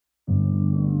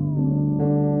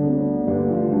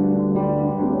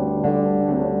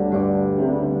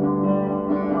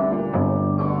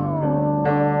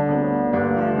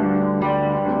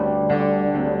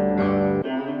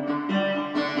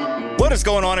is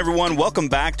going on, everyone? Welcome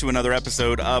back to another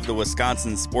episode of the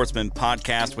Wisconsin Sportsman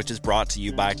podcast, which is brought to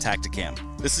you by Tacticam.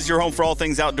 This is your home for all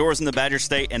things outdoors in the Badger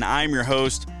State, and I'm your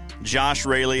host, Josh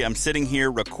Raley. I'm sitting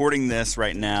here recording this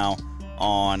right now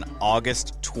on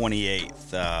August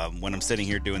 28th when I'm sitting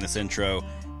here doing this intro,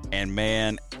 and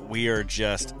man, we are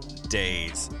just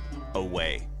days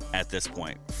away at this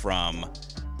point from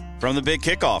the big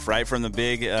kickoff, right? From the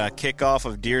big kickoff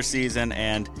of deer season.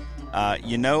 And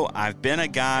I've been a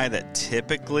guy that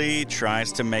typically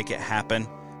tries to make it happen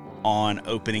on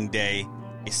opening day,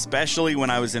 especially when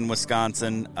I was in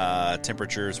Wisconsin.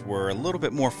 Temperatures were a little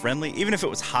bit more friendly. Even if it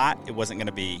was hot, it wasn't going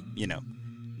to be,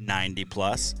 90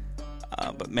 plus.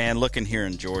 But man, looking here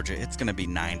in Georgia, it's going to be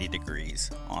 90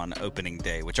 degrees on opening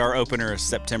day, which our opener is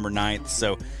September 9th.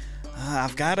 So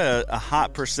I've got a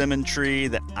hot persimmon tree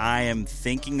that I am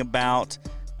thinking about.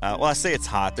 I say it's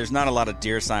hot. There's not a lot of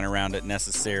deer sign around it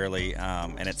necessarily,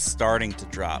 and it's starting to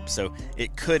drop. So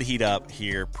it could heat up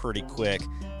here pretty quick.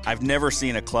 I've never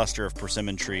seen a cluster of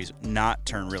persimmon trees not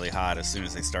turn really hot as soon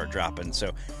as they start dropping.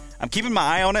 So I'm keeping my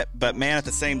eye on it, but man, at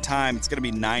the same time, it's going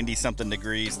to be 90-something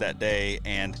degrees that day,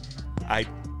 and I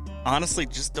honestly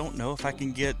just don't know if I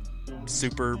can get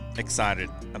super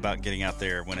excited about getting out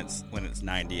there when it's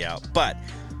 90 out. But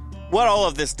what all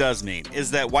of this does mean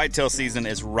is that whitetail season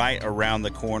is right around the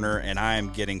corner, and I am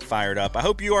getting fired up. I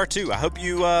hope you are too. I hope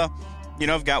you,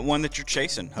 have got one that you're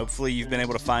chasing. Hopefully you've been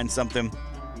able to find something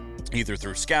either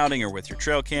through scouting or with your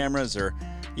trail cameras or,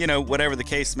 whatever the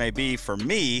case may be. For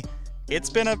me, it's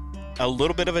been a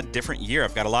little bit of a different year.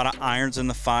 I've got a lot of irons in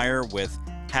the fire with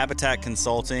Habitat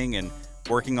Consulting and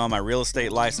working on my real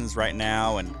estate license right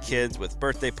now, and kids with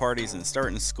birthday parties and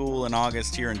starting school in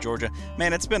August here in Georgia.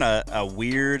 Man, it's been a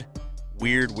weird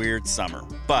summer,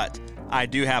 but I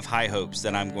do have high hopes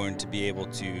that I'm going to be able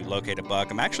to locate a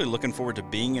buck. I'm actually looking forward to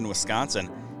being in Wisconsin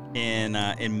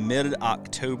in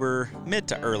mid-October, mid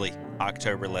to early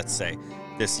October, let's say,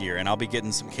 this year, and I'll be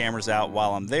getting some cameras out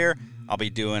while I'm there. I'll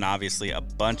be doing, obviously, a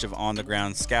bunch of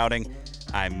on-the-ground scouting.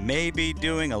 I may be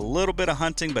doing a little bit of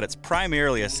hunting, but it's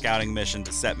primarily a scouting mission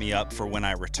to set me up for when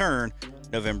I return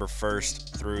November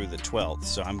 1st through the 12th.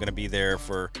 So I'm going to be there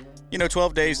for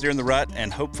 12 days during the rut,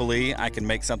 and hopefully I can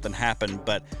make something happen.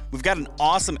 But we've got an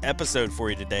awesome episode for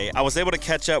you today. I was able to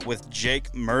catch up with Jake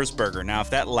Mersberger. Now, if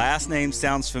that last name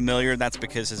sounds familiar, that's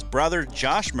because his brother,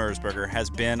 Josh Mersberger, has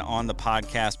been on the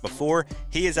podcast before.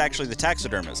 He is actually the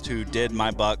taxidermist who did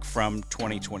my buck from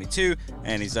 2022,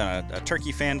 and he's done a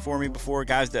turkey fan for me before.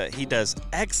 Guys, he does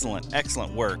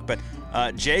excellent work. But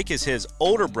Jake is his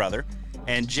older brother.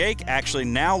 And Jake actually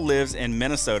now lives in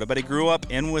Minnesota, but he grew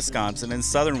up in Wisconsin, in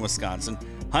southern Wisconsin,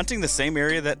 hunting the same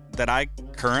area that I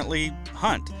currently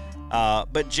hunt.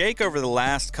 But Jake, over the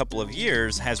last couple of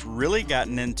years, has really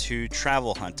gotten into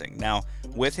travel hunting. Now,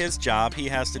 with his job, he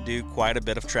has to do quite a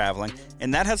bit of traveling,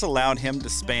 and that has allowed him to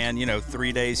span,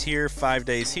 3 days here, 5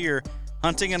 days here,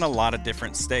 hunting in a lot of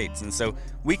different states. And so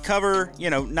we cover,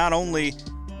 not only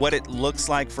what it looks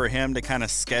like for him to kind of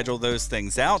schedule those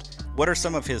things out, what are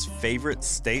some of his favorite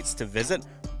states to visit,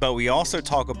 but we also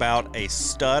talk about a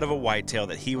stud of a whitetail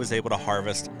that he was able to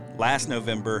harvest last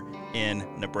November in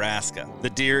Nebraska.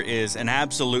 The deer is an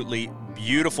absolutely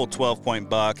beautiful 12-point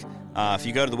buck. If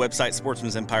you go to the website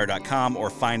sportsmansempire.com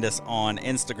or find us on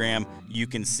Instagram, you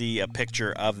can see a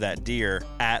picture of that deer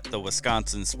at the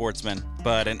Wisconsin Sportsman.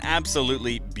 But an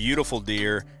absolutely beautiful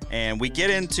deer, and we get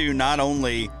into not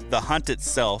only the hunt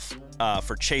itself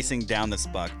for chasing down this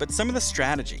buck, but some of the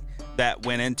strategy that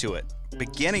went into it,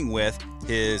 beginning with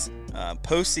his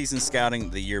postseason scouting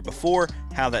the year before,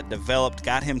 how that developed,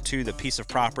 got him to the piece of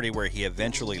property where he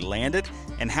eventually landed,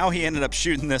 and how he ended up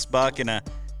shooting this buck in a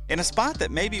spot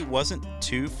that maybe wasn't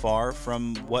too far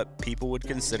from what people would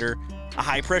consider a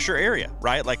high-pressure area,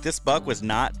 right? Like, this buck was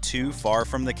not too far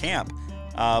from the camp.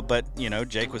 But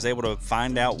Jake was able to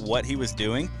find out what he was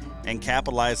doing and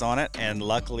capitalize on it, and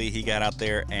luckily he got out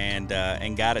there and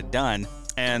got it done.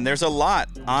 And there's a lot,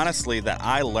 honestly, that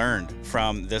I learned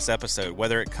from this episode,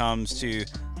 whether it comes to,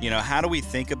 how do we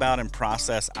think about and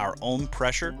process our own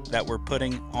pressure that we're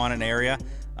putting on an area?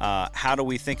 How do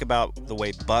we think about the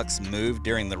way bucks move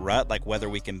during the rut, like whether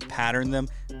we can pattern them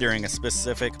during a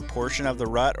specific portion of the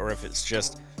rut, or if it's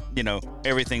just,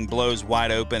 everything blows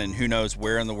wide open and who knows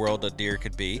where in the world a deer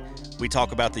could be. We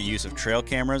talk about the use of trail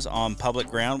cameras on public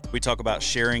ground. We talk about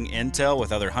sharing intel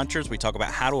with other hunters. We talk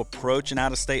about how to approach an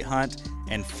out-of-state hunt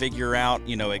and figure out,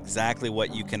 exactly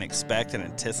what you can expect and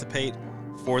anticipate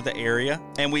for the area.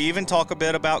 And we even talk a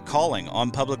bit about calling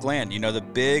on public land. The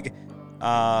big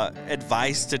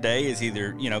advice today is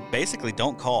either, basically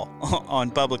don't call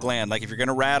on public land. Like, if you're going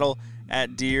to rattle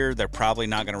at deer, they're probably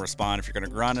not going to respond. If you're going to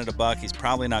grunt at a buck, he's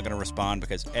probably not going to respond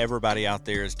because everybody out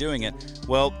there is doing it.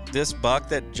 Well, this buck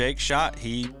that Jake shot,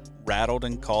 he rattled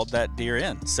and called that deer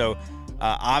in. So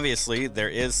obviously there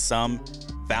is some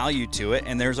value to it,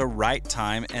 and there's a right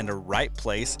time and a right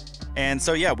place. And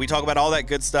so, yeah, we talk about all that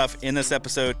good stuff in this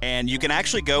episode, and you can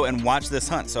actually go and watch this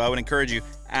hunt. So I would encourage you,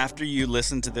 after you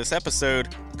listen to this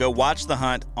episode, go watch the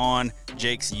hunt on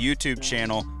Jake's YouTube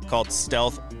channel called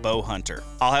Stealth Bow Hunter.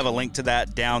 I'll have a link to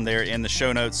that down there in the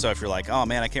show notes. So if you're like, oh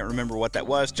man, I can't remember what that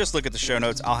was, just look at the show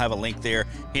notes. I'll have a link there.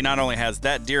 He not only has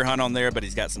that deer hunt on there, but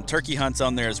he's got some turkey hunts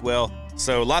on there as well.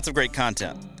 So lots of great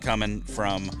content coming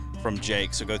from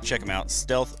Jake. So go check him out,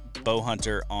 Stealth Bow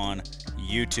Hunter on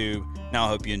YouTube. Now I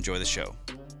hope you enjoy the show.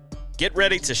 Get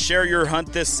ready to share your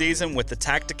hunt this season with the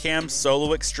Tactacam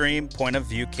Solo Extreme point of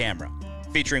view camera.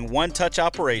 Featuring one-touch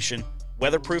operation,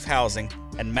 weatherproof housing,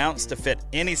 and mounts to fit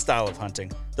any style of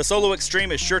hunting, the Solo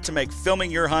Extreme is sure to make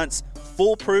filming your hunts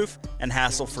foolproof and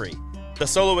hassle-free. The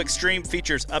Solo Extreme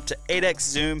features up to 8x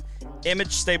zoom,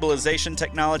 image stabilization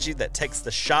technology that takes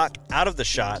the shock out of the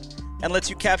shot and lets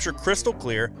you capture crystal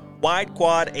clear, wide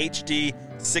quad HD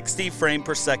 60 frame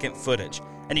per second footage.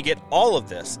 And you get all of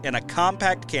this in a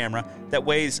compact camera that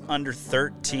weighs under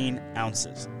 13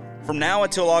 ounces. From now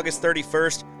until August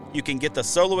 31st, you can get the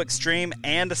Solo Extreme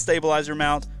and a stabilizer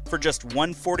mount for just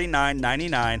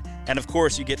 $149.99, and of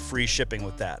course you get free shipping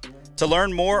with that. To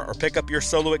learn more or pick up your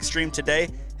Solo Extreme today,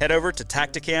 head over to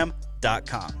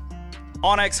Tactacam.com.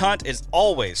 onX Hunt is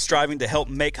always striving to help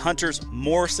make hunters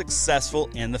more successful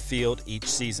in the field each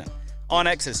season.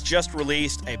 onX has just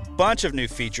released a bunch of new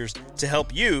features to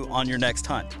help you on your next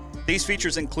hunt. These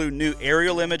features include new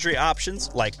aerial imagery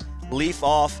options like leaf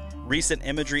off, recent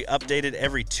imagery updated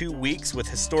every 2 weeks with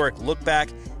historic look back,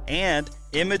 and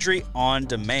imagery on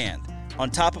demand.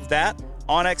 On top of that,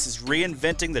 onX is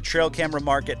reinventing the trail camera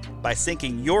market by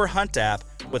syncing your hunt app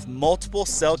with multiple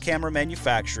cell camera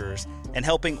manufacturers and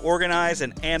helping organize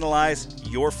and analyze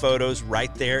your photos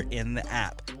right there in the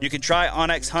app. You can try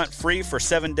onX Hunt free for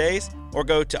 7 days or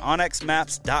go to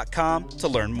onxmaps.com to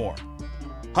learn more.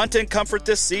 Hunt in comfort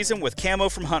this season with camo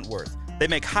from Huntworth. They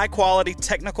make high-quality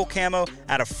technical camo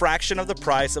at a fraction of the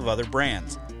price of other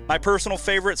brands. My personal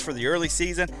favorites for the early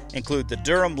season include the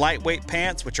Durham lightweight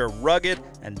pants, which are rugged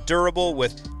and durable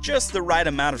with just the right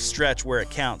amount of stretch where it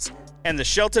counts, and the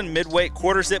Shelton midweight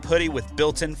quarter-zip hoodie with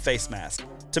built-in face mask.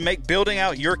 To make building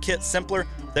out your kit simpler,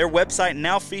 their website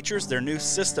now features their new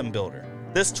system builder.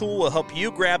 This tool will help you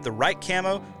grab the right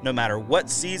camo no matter what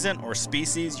season or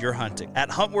species you're hunting at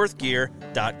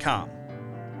huntworthgear.com.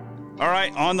 All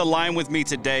right, on the line with me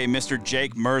today, Mr.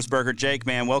 Jake Mersberger. Jake,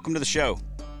 man, welcome to the show.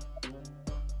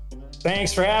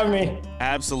 Thanks for having me.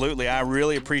 Absolutely. I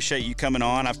really appreciate you coming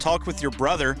on. I've talked with your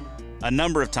brother a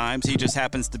number of times. He just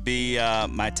happens to be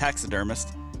my taxidermist.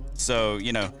 So,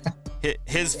 you know,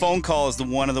 his phone call is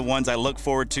one of the ones I look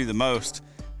forward to the most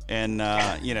in,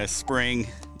 spring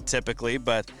typically.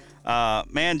 But,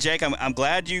 man, Jake, I'm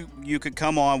glad you could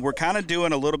come on. We're kind of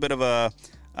doing a little bit of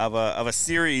a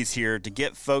series here to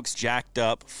get folks jacked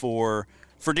up for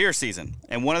deer season.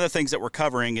 And one of the things that we're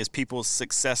covering is people's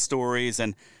success stories.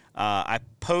 And I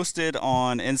posted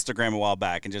on Instagram a while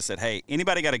back and just said, hey,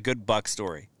 anybody got a good buck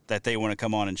story that they want to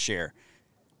come on and share?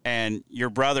 And your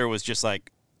brother was just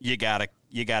like, you gotta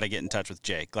get in touch with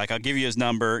Jake. Like, I'll give you his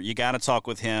number. You got to talk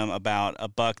with him about a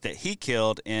buck that he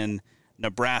killed in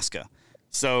Nebraska.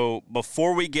 So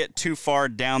before we get too far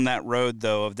down that road,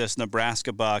 though, of this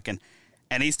Nebraska buck, and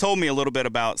he's told me a little bit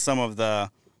about some of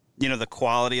the, the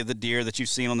quality of the deer that you've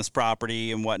seen on this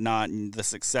property and whatnot, and the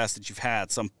success that you've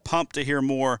had. So I'm pumped to hear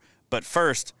more. But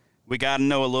first, we got to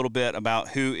know a little bit about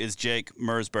who is Jake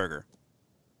Mersberger.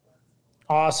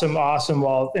 Awesome.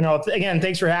 Well, again,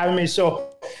 thanks for having me.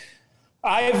 So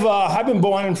I've been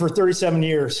bow hunting for 37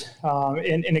 years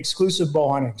in exclusive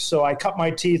bow hunting. So I cut my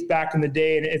teeth back in the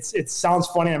day, and it sounds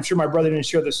funny. I'm sure my brother didn't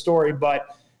share the story,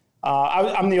 but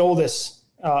I'm the oldest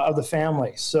of the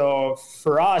family. So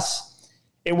for us,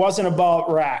 it wasn't about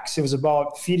racks. It was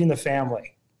about feeding the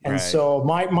family. And right. So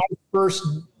my first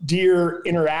deer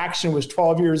interaction was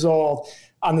 12 years old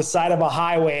on the side of a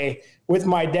highway with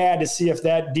my dad to see if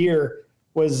that deer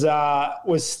was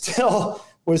still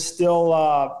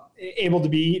able to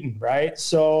be eaten. Right.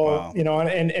 So, wow.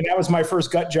 And that was my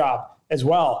first gut job as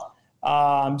well.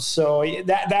 So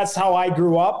that's how I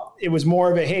grew up. It was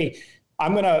more of a, hey,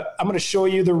 I'm going to show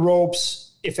you the ropes.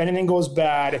 If anything goes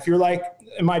bad, if you're like,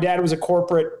 my dad was a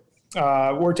corporate,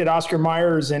 worked at Oscar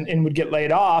Myers and would get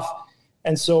laid off.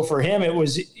 And so for him, it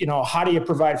was, how do you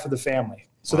provide for the family?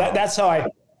 So wow. that's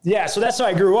how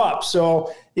I grew up.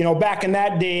 So, back in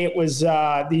that day, it was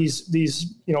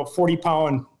these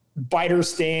 40-pound biter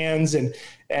stands and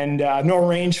no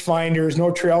range finders,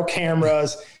 no trail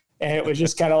cameras. And it was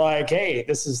just kind of like, hey,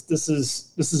 this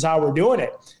is how we're doing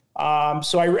it.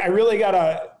 So I really got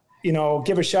to,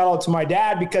 give a shout out to my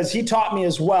dad, because he taught me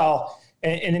as well.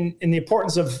 And in the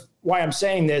importance of why I'm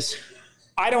saying this,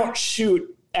 I don't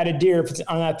shoot at a deer if it's an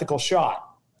unethical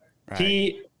shot. Right.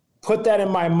 He put that in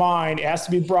my mind. It has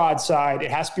to be broadside. It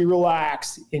has to be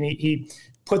relaxed. And he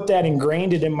put that,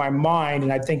 ingrained it in my mind.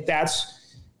 And I think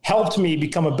that's helped me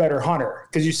become a better hunter.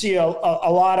 Because you see a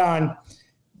lot on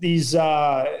these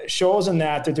shows and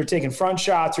that they're taking front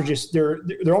shots, or just they're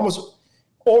almost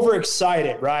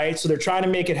overexcited, right? So they're trying to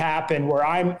make it happen, where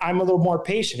I'm a little more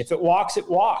patient. If it walks, it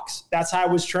walks. That's how I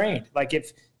was trained. Like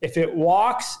if it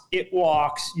walks, it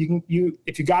walks.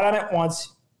 If you got on it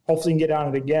once, hopefully you can get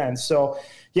on it again. So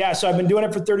yeah, so I've been doing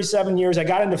it for 37 years. I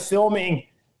got into filming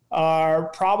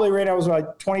probably right I was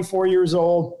like 24 years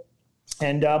old.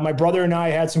 And my brother and I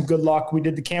had some good luck. We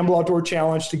did the Campbell Outdoor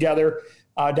Challenge together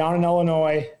down in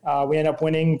Illinois. We ended up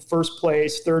winning first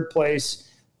place, third place.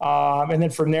 And then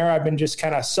from there, I've been just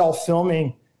kind of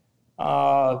self-filming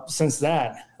since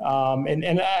then.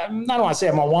 And I don't want to say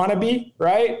I'm a wannabe,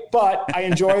 right? But I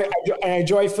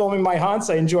enjoy filming my hunts.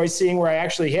 I enjoy seeing where I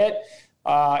actually hit,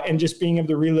 and just being able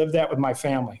to relive that with my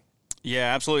family.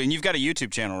 Yeah, absolutely. And you've got a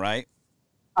YouTube channel, right?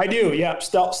 I do. Yeah.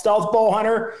 Stealth Bow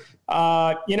Hunter.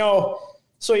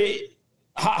 So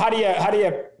how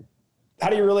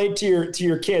do you relate to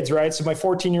your kids, right? So my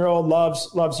 14-year-old loves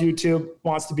YouTube,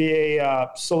 wants to be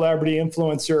a celebrity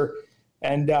influencer.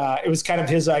 And it was kind of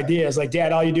his idea. It's like,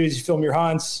 Dad, all you do is you film your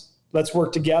hunts. Let's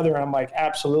work together. And I'm like,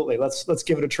 absolutely. Let's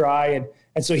give it a try.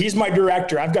 And so he's my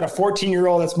director. I've got a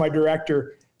 14-year-old that's my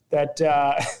director that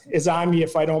is on me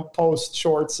if I don't post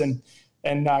shorts and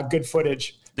good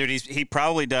footage. Dude, he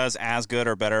probably does as good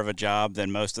or better of a job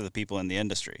than most of the people in the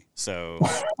industry. So,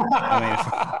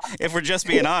 I mean, if we're just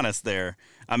being honest there,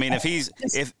 I mean, if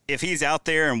he's out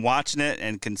there and watching it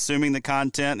and consuming the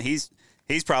content, he's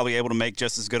probably able to make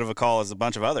just as good of a call as a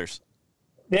bunch of others.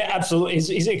 Yeah, absolutely.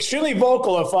 He's extremely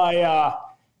vocal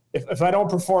if I don't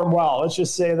perform well. Let's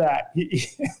just say that.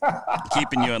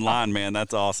 Keeping you in line, man.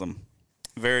 That's awesome.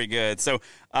 Very good. So,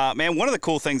 man, one of the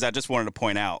cool things I just wanted to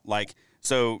point out,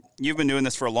 so you've been doing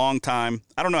this for a long time.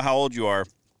 I don't know how old you are,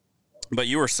 but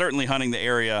you were certainly hunting the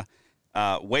area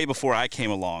way before I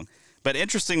came along. But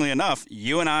interestingly enough,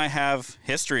 you and I have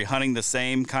history hunting the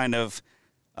same kind of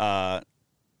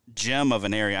gem of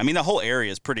an area. I mean, the whole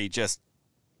area is pretty just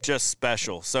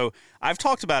special. So I've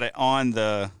talked about it on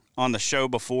the show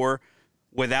before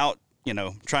without,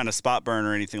 trying to spot burn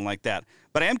or anything like that.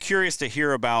 But I am curious to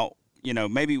hear about,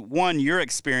 maybe one, your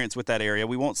experience with that area.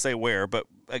 We won't say where, but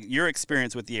your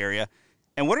experience with the area.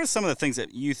 And what are some of the things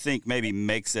that you think maybe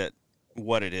makes it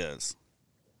what it is?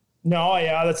 No,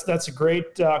 yeah, that's a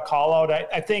great call out.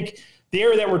 I think the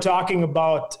area that we're talking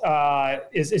about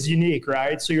is unique,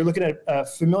 right? So you're looking at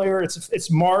familiar.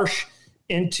 It's marsh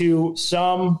into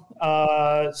some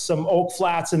oak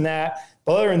flats and that.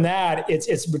 But other than that,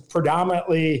 it's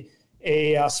predominantly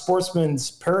a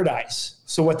sportsman's paradise.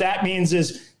 So what that means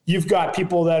is you've got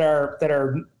people that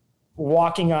are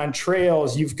walking on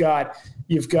trails. You've got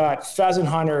pheasant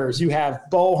hunters. You have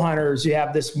bow hunters. You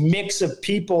have this mix of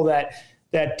people that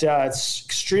it's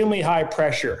extremely high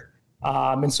pressure.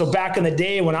 And so back in the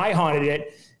day when I hunted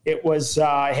it was,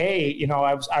 hey,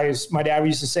 my dad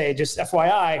used to say, just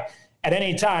FYI, at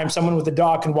any time, someone with a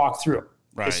dog can walk through.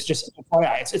 Right. It's just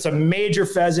FYI. It's a major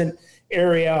pheasant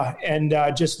area, and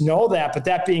just know that. But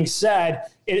that being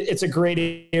said, it's a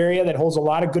great area that holds a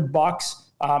lot of good bucks.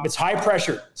 It's high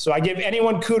pressure. So I give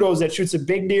anyone kudos that shoots a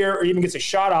big deer or even gets a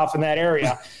shot off in that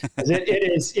area.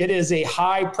 It is a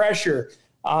high pressure.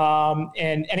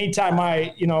 And anytime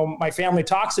my family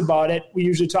talks about it, we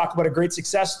usually talk about a great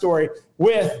success story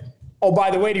with, oh,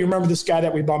 by the way, do you remember this guy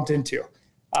that we bumped into?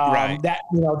 Right.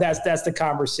 That's the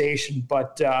conversation.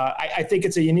 But I think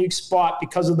it's a unique spot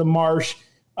because of the marsh,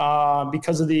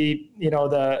 because of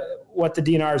what the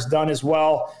DNR has done as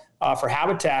well for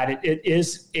habitat.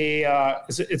 It's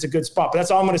a good spot. But that's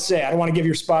all I'm going to say. I don't want to give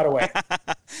your spot away.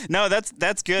 No,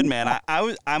 that's good, man.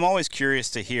 I'm always curious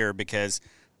to hear because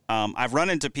I've run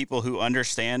into people who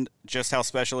understand just how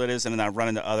special it is, and then I've run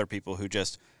into other people who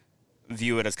just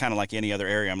view it as kind of like any other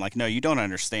area. I'm like, no, you don't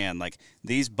understand. Like,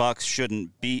 these bucks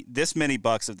shouldn't be, this many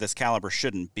bucks of this caliber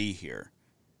shouldn't be here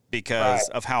because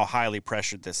of how highly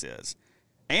pressured this is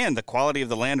and the quality of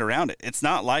the land around it. It's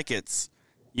not like it's,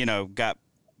 got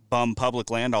bum public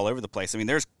land all over the place. I mean,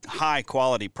 there's high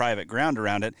quality private ground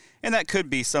around it, and that could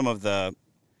be some of the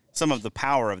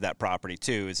power of that property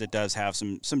too, is it does have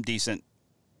some decent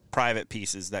private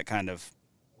pieces that kind of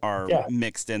are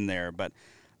mixed in there. But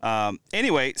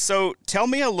Anyway, so tell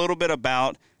me a little bit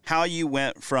about how you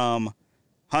went from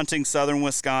hunting southern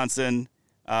Wisconsin.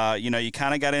 You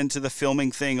kind of got into the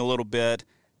filming thing a little bit.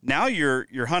 Now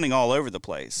you're hunting all over the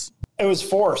place. It was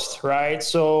forced, right?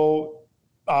 So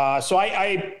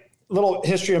I little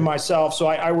history of myself. So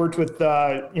I worked with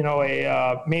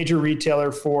a major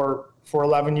retailer for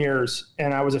 11 years,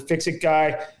 and I was a fix-it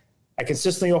guy. I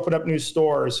consistently opened up new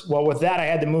stores. Well, with that, I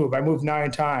had to move. I moved 9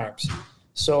 times.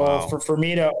 So wow. for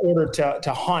me to order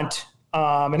to hunt,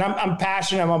 and I'm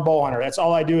passionate. I'm a bow hunter. That's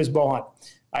all I do is bow hunt.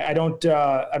 I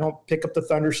don't pick up the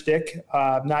thunder stick.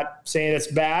 I'm not saying it's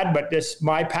bad, but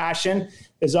my passion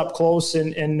is up close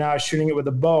and shooting it with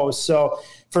a bow. So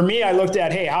for me, I looked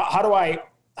at, hey, how do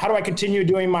I continue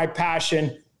doing my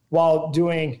passion while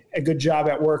doing a good job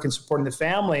at work and supporting the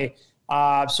family?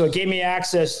 So it gave me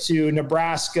access to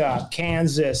Nebraska,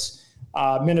 Kansas,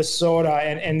 Minnesota,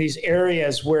 and these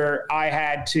areas where I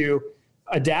had to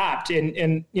adapt.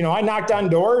 And I knocked on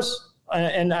doors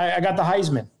and I got the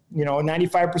Heisman,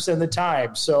 95% of the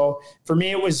time. So for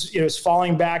me, it was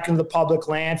falling back into the public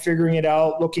land, figuring it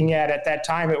out, looking at that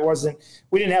time,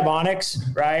 we didn't have Onyx,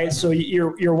 right? So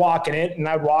you're walking it, and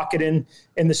I'd walk it in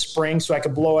the spring so I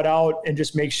could blow it out and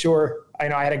just make sure I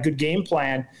had a good game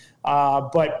plan.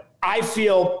 But I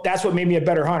feel that's what made me a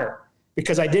better hunter,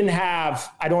 because I don't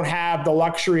have the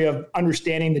luxury of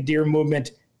understanding the deer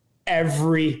movement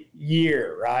every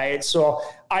year, right? So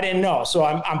I didn't know. So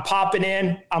I'm popping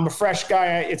in. I'm a fresh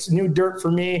guy. It's new dirt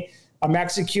for me. I'm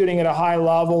executing at a high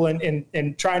level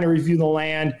and trying to review the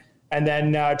land, and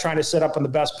then trying to set up in the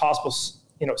best possible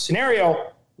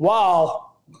scenario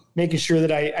while making sure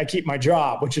that I keep my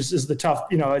job, which is the tough.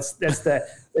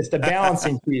 It's the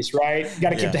balancing piece, right? You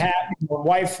got to keep the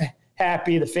wife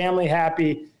happy, the family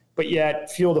happy, but yet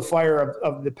fuel the fire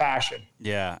of the passion.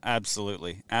 Yeah,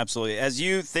 absolutely. Absolutely. As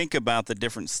you think about the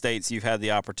different states you've had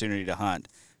the opportunity to hunt,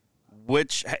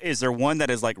 is there one that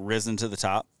has risen to the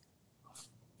top?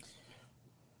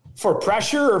 For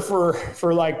pressure, or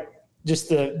for just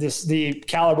the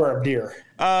caliber of deer?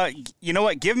 You know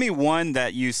what? Give me one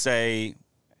that you say,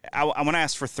 I want to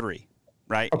ask for 3,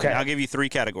 right? Okay. And I'll give you 3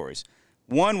 categories.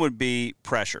 One would be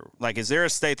pressure. Is there a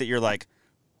state that you're like,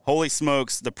 holy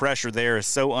smokes, the pressure there is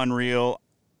so unreal,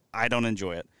 I don't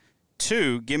enjoy it?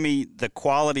 2, give me the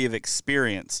quality of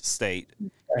experience state. Okay.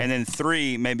 And then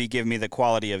 3, maybe give me the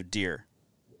quality of deer.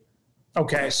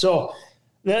 Okay, so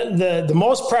the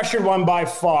most pressured one by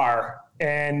far,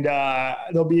 and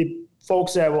there'll be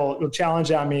folks that will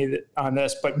challenge on me on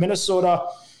this, but Minnesota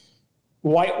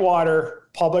whitewater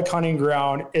public hunting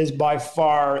ground is by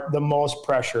far the most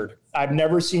pressured. I've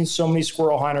never seen so many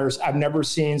squirrel hunters. I've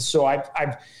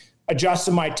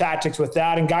adjusted my tactics with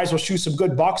that, and guys will shoot some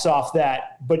good bucks off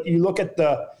that. But you look at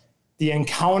the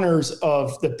encounters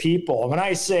of the people. When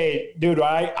I say, dude,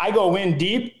 I go in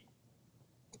deep,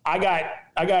 I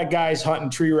got guys hunting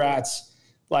tree rats,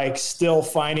 still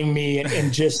finding me, and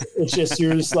it's just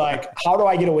you're just like, how do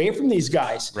I get away from these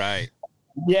guys? Right.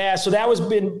 Yeah. So that was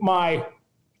been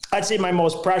I'd say my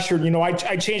most pressured.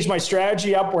 I changed my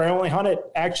strategy up where I only hunt it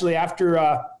actually after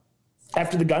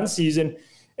the gun season,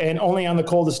 and only on the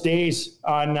coldest days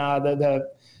on the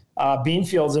bean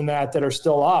fields and that are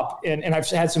still up. And I've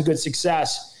had some good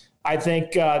success. I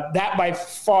think that by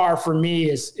far for me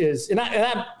is and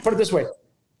I put it this way,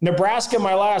 Nebraska,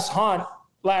 my last hunt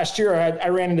last year, I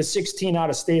ran into 16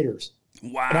 out-of-staters.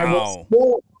 Wow. And I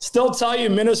will still tell you,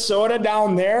 Minnesota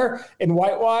down there in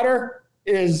whitewater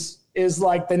is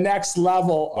like the next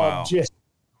level of just,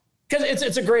 because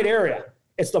it's a great area.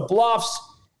 It's the bluffs.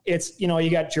 It's, you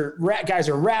got your guys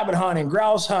are rabbit hunting,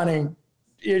 grouse hunting.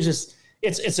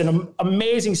 It's an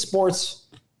amazing sports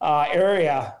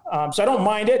area. So I don't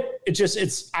mind it.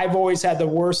 I've always had the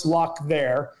worst luck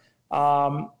there.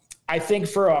 I think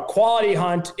for a quality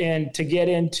hunt and to get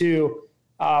into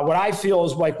what I feel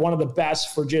is one of the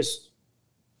best for just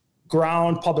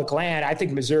ground public land, I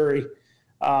think Missouri.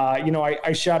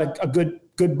 I shot a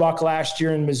good buck last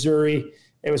year in Missouri.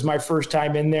 It was my first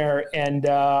time in there, and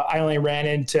I only ran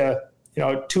into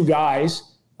 2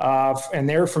 guys, and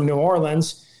they're from New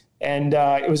Orleans, and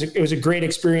it was a great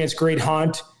experience, great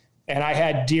hunt, and I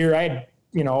had deer. I had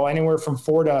anywhere from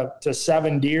 4 to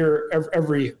 7 deer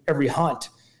every hunt.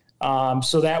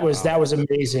 So that was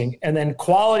amazing. And then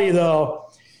quality,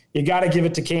 though, you got to give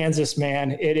it to Kansas,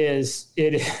 man. It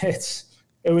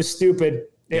was stupid.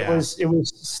 It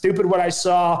was stupid what I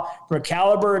saw from a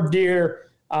caliber of deer.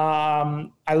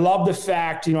 I love the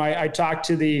fact, I talked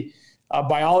to the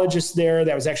biologist there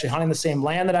that was actually hunting the same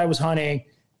land that I was hunting,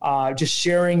 just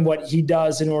sharing what he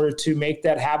does in order to make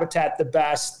that habitat the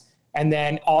best. And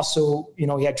then also, you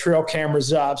know, he had trail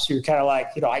cameras up. So you're kind of like,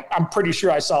 you know, I'm pretty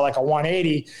sure I saw like a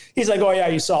 180. He's like, oh yeah,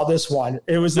 you saw this one.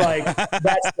 It was like,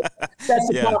 that's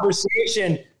the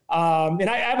conversation. And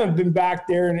I haven't been back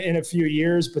there in a few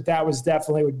years, but that was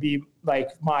definitely would be like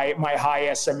my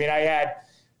highest. I mean, I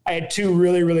had two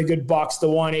really, really good bucks, the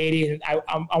 180. And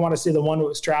I want to say the one that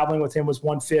was traveling with him was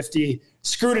 150.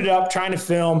 Screwed it up trying to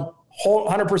film,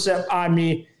 100% on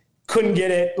me. Couldn't get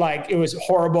it. Like, it was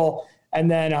horrible. And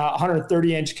then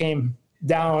 130 inch came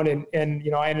down and,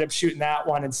 you know, I ended up shooting that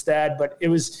one instead. But it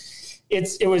was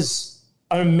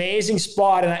an amazing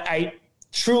spot. And I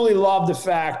truly love the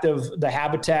fact of the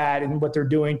habitat and what they're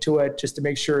doing to it, just to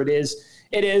make sure it is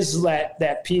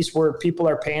that piece where people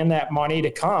are paying that money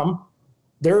to come.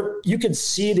 You can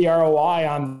see the ROI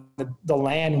on the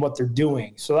land and what they're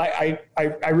doing. So I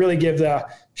really give the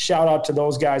shout out to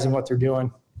those guys and what they're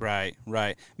doing. Right.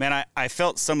 Man, I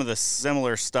felt some of the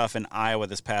similar stuff in Iowa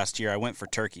this past year. I went for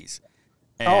turkeys.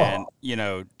 And, you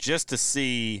know, just to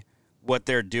see what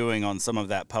they're doing on some of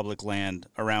that public land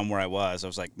around where I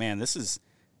was like, man, this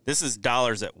is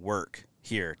dollars at work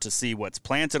here, to see what's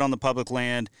planted on the public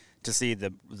land, to see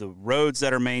the roads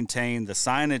that are maintained, the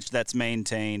signage that's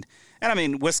maintained. And I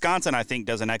mean, Wisconsin, I think,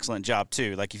 does an excellent job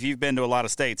too. Like, if you've been to a lot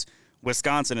of states,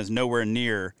 Wisconsin is nowhere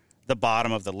near the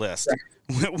bottom of the list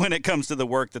when it comes to the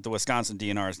work that the Wisconsin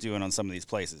DNR is doing on some of these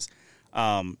places.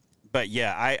 But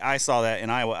yeah, I saw that in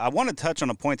Iowa. I want to touch on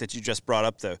a point that you just brought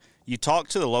up, though. You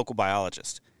talked to the local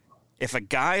biologist. If a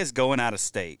guy is going out of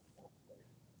state,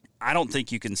 I don't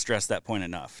think you can stress that point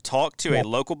enough. Talk to a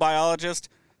local biologist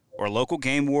or a local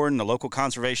game warden, a local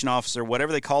conservation officer,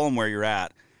 whatever they call them where you're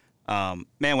at.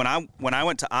 Man, when I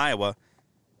went to Iowa,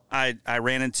 I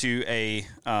ran into a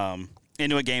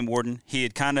game warden. He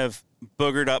had kind of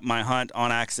boogered up my hunt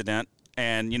on accident,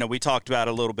 and, you know, we talked about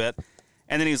it a little bit.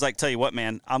 And then he was like, tell you what,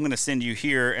 man, I'm going to send you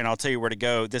here, and I'll tell you where to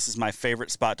go. This is my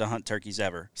favorite spot to hunt turkeys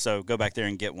ever, so go back there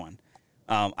and get one.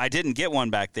 I didn't get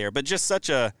one back there, but just such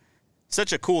a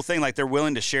cool thing. Like, they're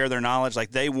willing to share their knowledge.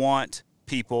 Like, they want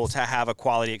people to have a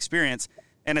quality experience,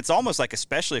 and it's almost like,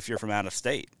 especially if you're from out of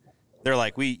state, they're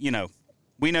like, we know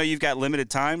you've got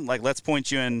limited time. Like, let's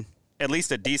point you in at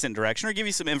least a decent direction, or give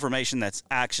you some information that's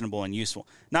actionable and useful.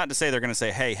 Not to say they're going to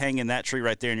say, hey, hang in that tree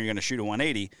right there and you're going to shoot a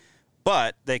 180,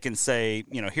 but they can say,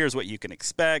 you know, here's what you can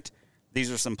expect.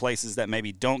 These are some places that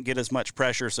maybe don't get as much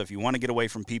pressure, so if you want to get away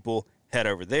from people, head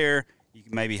over there. You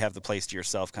can maybe have the place to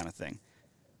yourself, kind of thing.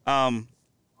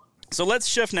 So let's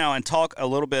shift now and talk a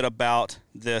little bit about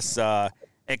this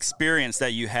experience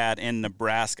that you had in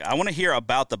Nebraska. I want to hear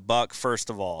about the buck,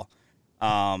 first of all,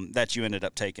 that you ended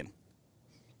up taking.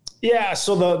 Yeah,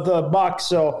 so the buck.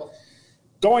 So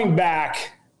going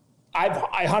back,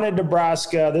 I hunted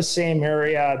Nebraska, this same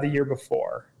area, the year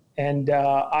before, and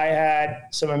I had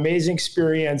some amazing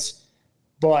experience.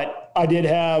 But I did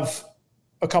have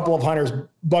a couple of hunters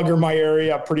bugger my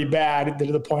area pretty bad,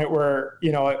 to the point where,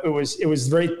 you know, it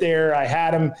was right there. I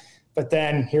had them, but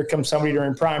then here comes somebody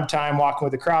during prime time walking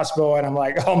with a crossbow, and I'm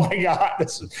like, oh my God,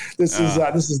 this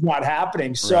is not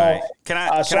happening. So right. Can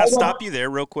I stop you there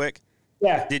real quick?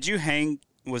 Yeah. Did you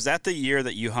was that the year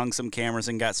that you hung some cameras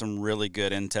and got some really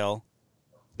good intel?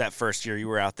 That first year you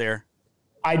were out there?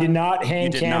 I did not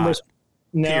hang cameras.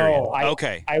 Not. No.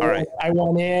 Okay. All right. I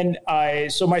went in.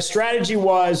 So my strategy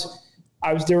was,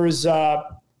 there was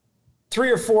 3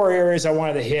 or 4 areas I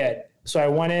wanted to hit. So I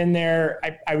went in there.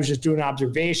 I was just doing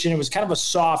observation. It was kind of a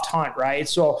soft hunt, right?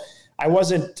 So I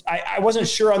wasn't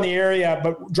sure on the area,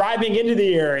 but driving into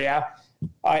the area,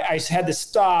 I had to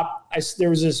stop. There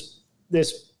was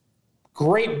this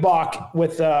great buck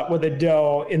with a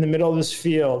doe in the middle of this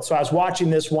field. So I was watching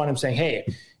this one and saying, hey,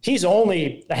 he's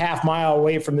only a half mile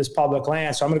away from this public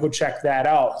land, so I'm going to go check that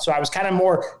out. So I was kind of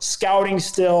more scouting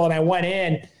still, and I went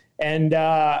in, and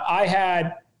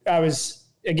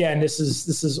again, this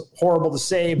is horrible to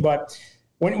say, but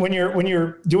when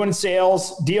you're doing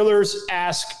sales, dealers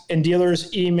ask and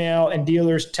dealers email and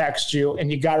dealers text you,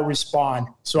 and you got to respond.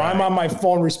 So right. I'm on my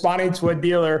phone responding to a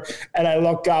dealer, and I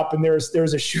look up and there's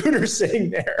a shooter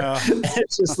sitting there.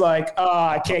 It's just like,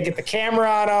 I can't get the camera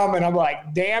on him. And I'm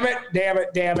like, damn it.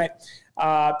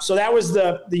 So that was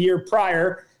the year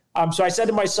prior. So I said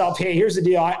to myself, hey, here's the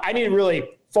deal. I need to really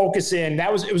focus in.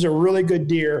 It was a really good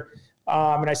deer.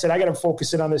 And I said, I got to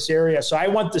focus in on this area. So I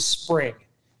went this spring,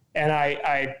 and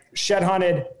I shed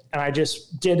hunted, and I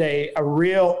just did a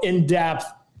real in-depth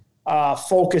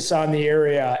focus on the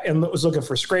area, and was looking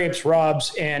for scrapes,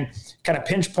 rubs, and kind of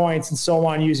pinch points and so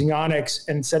on using Onyx,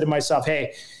 and said to myself,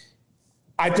 hey,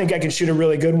 I think I can shoot a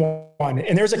really good one.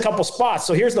 And there's a couple spots.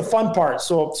 So here's the fun part.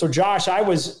 So Josh, I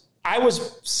was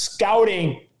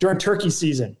scouting during turkey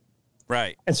season.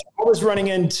 Right. And so I was running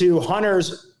into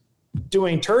hunters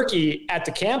doing turkey at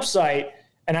the campsite,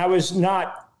 and I was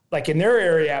not like in their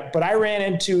area, but I ran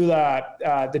into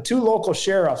the two local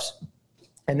sheriffs,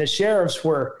 and the sheriffs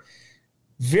were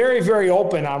very, very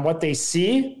open on what they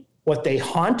see, what they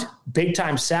hunt, big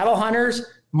time saddle hunters,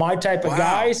 my type of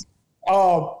guys.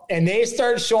 And they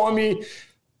started showing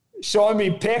me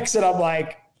pics, and I'm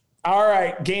like, all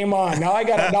right, game on. Now I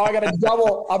gotta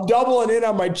double. I'm doubling in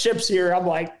on my chips here. I'm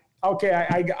like, okay,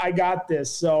 I got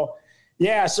this. So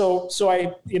yeah, so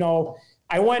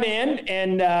I went in,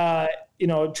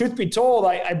 and truth be told,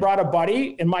 I brought a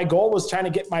buddy, and my goal was trying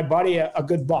to get my buddy a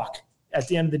good buck at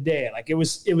the end of the day. Like it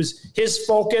was his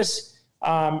focus.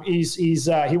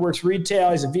 He works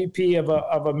retail. He's a VP of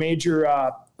a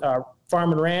major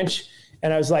farm and ranch.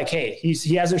 And I was like, hey,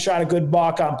 he hasn't shot a good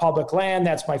buck on public land.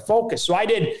 That's my focus. So I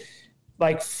did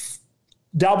like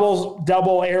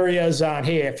double areas on,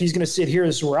 hey, if he's going to sit here,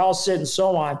 this is where I'll sit, and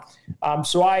so on.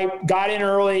 So I got in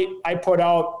early. I put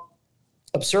out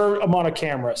absurd amount of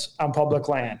cameras on public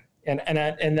land.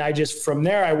 And I just, from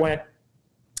there I went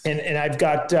and I've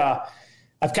kind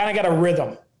of got a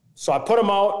rhythm. So I put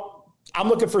them out. I'm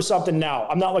looking for something now.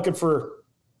 I'm not looking for,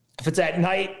 if it's at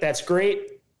night, that's great.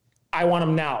 I want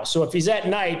him now. So if he's at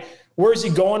night, where's he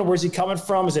going? Where's he coming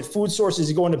from? Is it food source? Is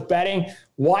he going to bedding?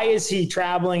 Why is he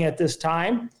traveling at this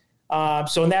time?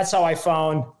 And that's how I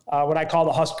found what I call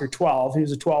the Husker 12. He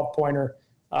was a 12-pointer.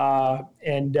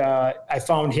 And I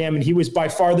found him, and he was by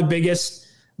far the biggest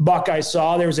buck I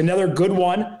saw. There was another good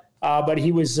one, but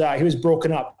he was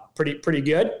broken up pretty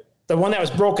good. The one that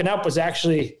was broken up was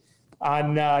actually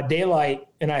on daylight,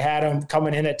 and I had him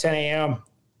coming in at 10 a.m.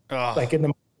 Like in the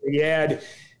morning. Yeah,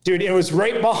 dude, it was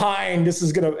right behind.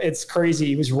 It's crazy.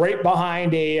 He was right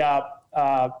behind a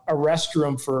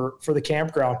restroom for the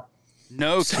campground.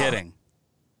 No kidding.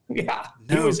 Yeah.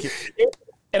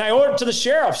 And I owed it to the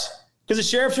sheriffs, because the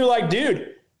sheriffs were like,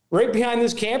 dude, right behind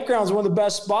this campground is one of the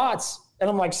best spots. And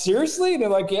I'm like, seriously? And they're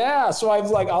like, yeah. So I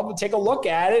was like, I'll take a look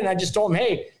at it. And I just told them,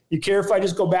 hey, you care if I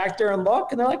just go back there and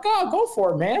look? And they're like, oh, go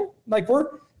for it, man. Like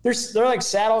they're like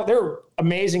saddle. They're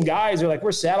amazing guys. They're like,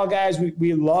 we're saddle guys.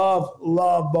 We love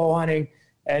bow hunting.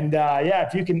 And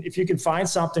if you can find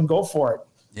something, go for it.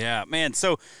 Yeah, man.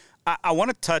 So I want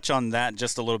to touch on that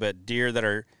just a little bit. Deer that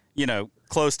are,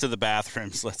 close to the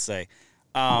bathrooms, let's say.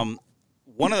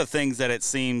 One of the things that it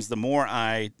seems, the more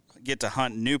I get to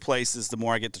hunt new places, the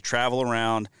more I get to travel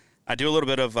around. I do a little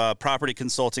bit of property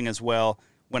consulting as well.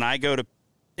 When I go to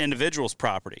individuals'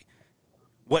 property,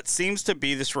 what seems to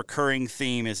be this recurring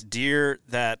theme is deer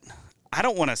that, I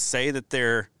don't want to say that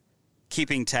they're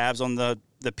keeping tabs on the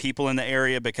people in the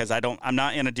area, because I'm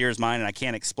not in a deer's mind and I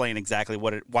can't explain exactly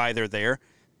why they're there.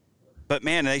 But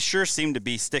man, they sure seem to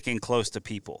be sticking close to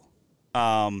people.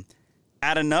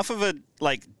 At enough of a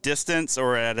distance,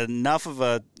 or at enough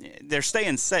of they're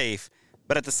staying safe,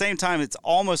 but at the same time, it's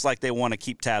almost like they want to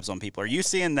keep tabs on people. Are you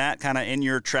seeing that kind of in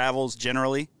your travels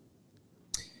generally?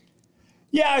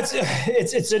 Yeah,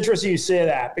 it's interesting you say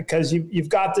that, because you've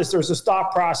got this. There's a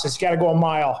stock process. You got to go a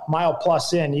mile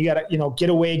plus in. You got to get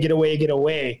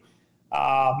away.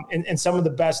 And some of the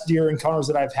best deer encounters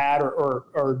that I've had,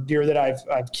 or deer that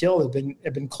I've killed,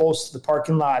 have been close to the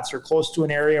parking lots, or close to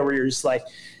an area where you're just like,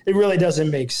 it really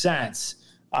doesn't make sense.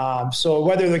 So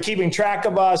whether they're keeping track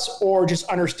of us or just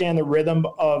understand the rhythm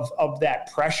of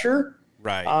that pressure,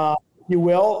 right? You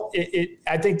will.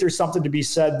 I think there's something to be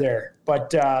said there.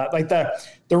 But like the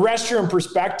restroom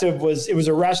perspective it was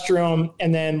a restroom,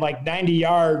 and then like 90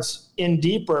 yards in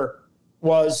deeper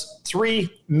was 3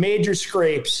 major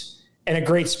scrapes and a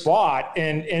great spot.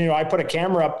 And I put a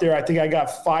camera up there. I think I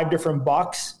got 5 different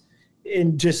bucks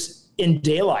in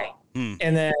daylight. And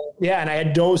then, and I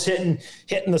had does hitting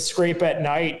the scrape at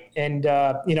night. And,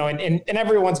 and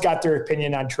everyone's got their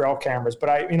opinion on trail cameras,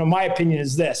 but my opinion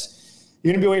is this: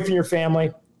 you're going to be away from your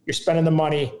family. You're spending the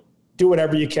money. Do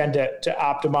whatever you can to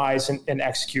optimize and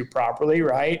execute properly.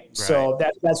 Right. So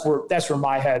that's where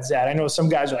my head's at. I know some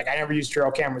guys are like, I never use trail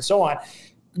cameras and so on.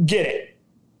 Get it.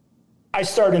 I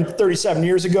started 37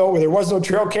 years ago where there was no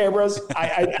trail cameras.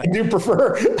 I do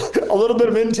prefer a little bit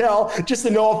of intel just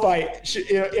to know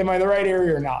if am I in the right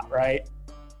area or not, right?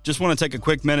 Just want to take a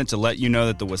quick minute to let you know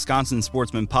that the Wisconsin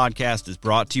Sportsman podcast is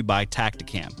brought to you by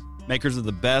Tacticam, makers of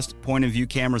the best point-of-view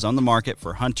cameras on the market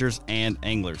for hunters and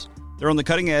anglers. They're on the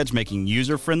cutting edge, making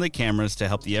user-friendly cameras to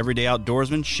help the everyday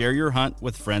outdoorsman share your hunt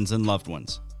with friends and loved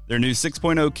ones. Their new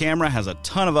 6.0 camera has a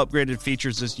ton of upgraded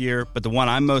features this year, but the one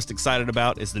I'm most excited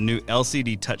about is the new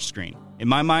LCD touchscreen. In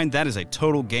my mind, that is a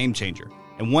total game changer.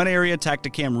 And one area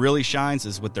Tacticam really shines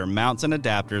is with their mounts and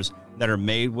adapters that are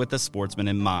made with the sportsman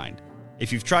in mind.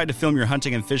 If you've tried to film your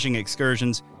hunting and fishing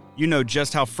excursions, you know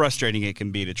just how frustrating it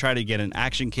can be to try to get an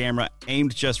action camera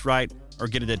aimed just right or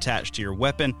get it attached to your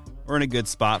weapon or in a good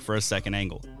spot for a second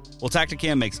angle. Well,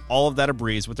 Tactacam makes all of that a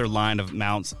breeze with their line of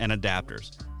mounts and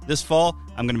adapters. This fall,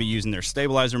 I'm going to be using their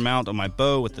stabilizer mount on my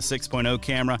bow with the 6.0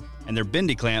 camera and their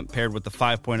bendy clamp paired with the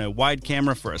 5.0 wide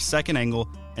camera for a second angle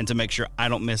and to make sure I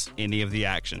don't miss any of the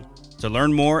action. To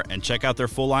learn more and check out their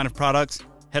full line of products,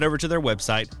 head over to their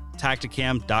website,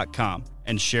 tactacam.com,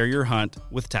 and share your hunt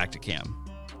with Tactacam.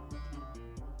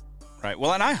 Right.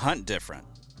 Well, and I hunt different.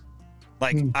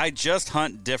 I just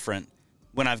hunt different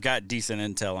when I've got decent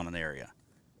intel on an area.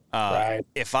 Right.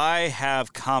 If I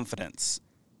have confidence,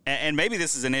 and maybe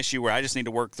this is an issue where I just need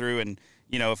to work through, and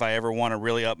if I ever want to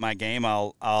really up my game,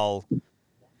 I'll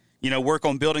work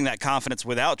on building that confidence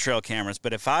without trail cameras.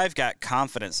 But if I've got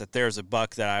confidence that there's a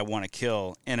buck that I want to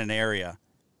kill in an area,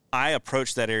 I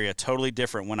approach that area totally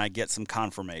different when I get some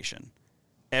confirmation.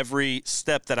 Every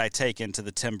step that I take into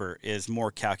the timber is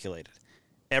more calculated.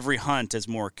 Every hunt is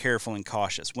more careful and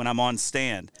cautious. When I'm on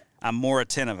stand, I'm more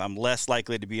attentive. I'm less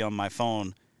likely to be on my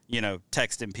phone,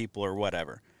 texting people or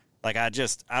whatever. I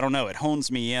don't know. It hones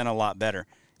me in a lot better.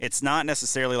 It's not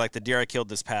necessarily like the deer I killed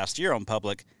this past year on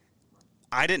public.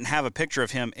 I didn't have a picture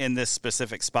of him in this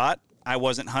specific spot. I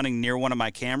wasn't hunting near one of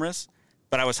my cameras,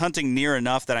 but I was hunting near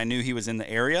enough that I knew he was in the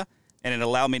area, and it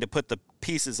allowed me to put the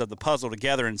pieces of the puzzle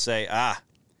together and say,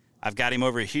 I've got him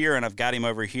over here and I've got him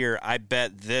over here. I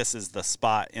bet this is the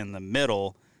spot in the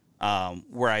middle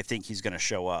where I think he's going to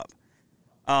show up.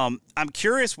 I'm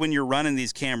curious, when you're running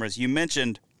these cameras, you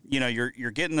mentioned,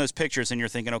 you're getting those pictures and you're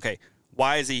thinking, okay,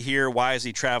 why is he here? Why is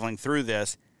he traveling through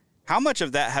this? How much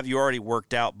of that have you already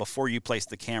worked out before you place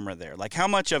the camera there? How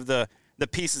much of the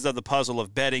pieces of the puzzle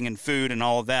of bedding and food and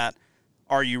all of that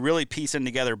are you really piecing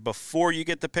together before you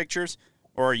get the pictures?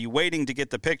 Or are you waiting to get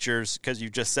the pictures because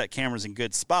you've just set cameras in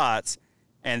good spots,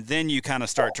 and then you kind of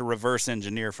start to reverse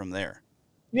engineer from there?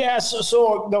 Yeah,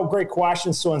 so no, great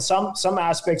question. So in some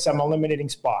aspects, I'm eliminating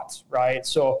spots, right?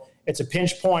 So it's a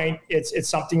pinch point. It's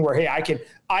something where, hey,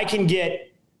 I can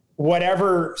get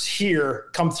whatever's here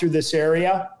come through this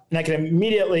area, and I can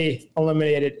immediately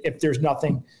eliminate it if there's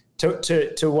nothing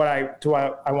to what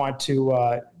I want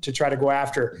to try to go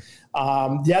after.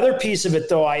 The other piece of it,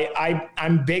 though,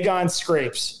 I'm big on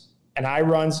scrapes, and I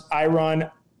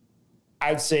run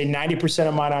I'd say 90%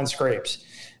 of mine on scrapes.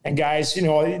 And guys,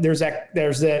 there's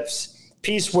this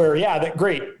piece where, that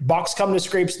great bucks come to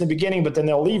scrapes in the beginning, but then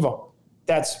they'll leave them.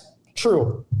 That's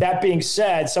true. That being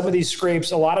said, some of these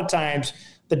scrapes, a lot of times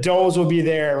the does will be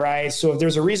there, right? So if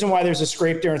there's a reason why there's a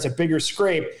scrape there and it's a bigger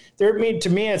scrape, to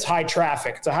me, it's high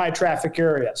traffic. It's a high traffic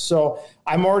area. So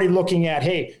I'm already looking at,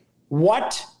 hey,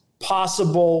 what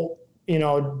possible,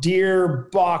 deer,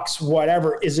 bucks,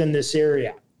 whatever is in this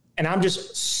area. And I'm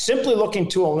just simply looking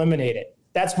to eliminate it.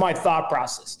 That's my thought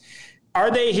process.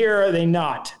 Are they here? Are they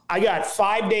not? I got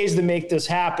 5 days to make this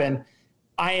happen.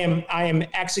 I am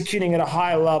executing at a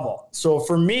high level. So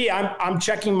for me, I'm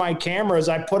checking my cameras.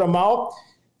 I put them out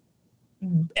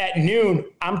at noon.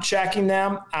 I'm checking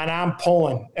them and I'm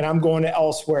pulling and I'm going to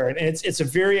elsewhere. And it's a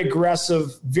very aggressive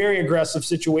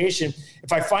situation.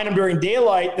 If I find them during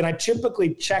daylight, then I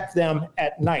typically check them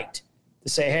at night to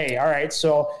say, hey, all right,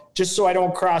 so just so I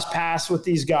don't cross paths with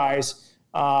these guys.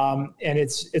 And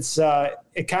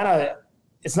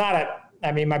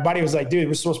my buddy was like, dude,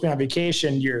 we're supposed to be on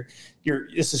vacation.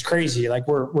 This is crazy.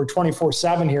 We're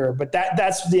 24/7 here, but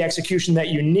that's the execution that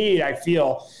you need, I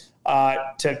feel,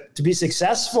 to be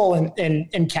successful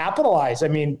and capitalize. I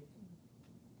mean,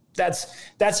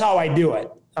 that's how I do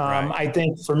it. Right. I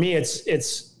think for me,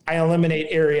 I eliminate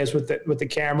areas with the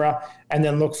camera and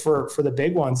then look for the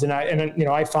big ones. And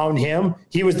I found him.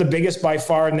 He was the biggest by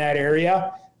far in that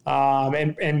area.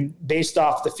 And based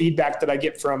off the feedback that I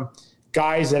get from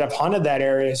guys that have hunted that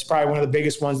area, it's probably one of the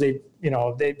biggest ones they've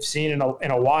seen in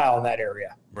a while in that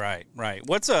area. Right.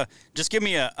 Just give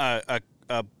me a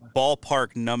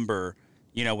ballpark number,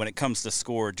 when it comes to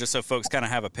score, just so folks kind of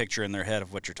have a picture in their head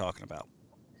of what you're talking about.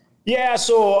 Yeah,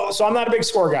 so I'm not a big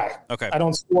score guy. Okay. I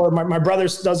don't score. My brother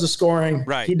does the scoring.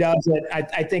 Right. He does it.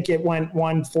 I think it went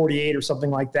 148 or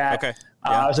something like that. Okay.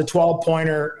 Yeah. It was a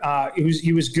 12-pointer.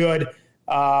 He was good,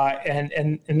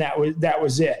 and that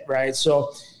was it, right?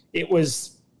 So it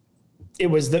was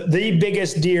the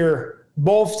biggest deer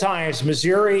both times,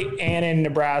 Missouri and in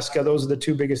Nebraska. Those are the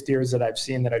two biggest deers that I've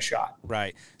seen that I shot.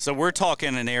 Right. So we're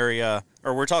talking an area,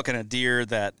 or we're talking a deer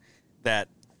that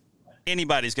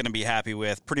anybody's going to be happy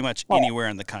with pretty much anywhere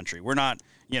in the country. We're not,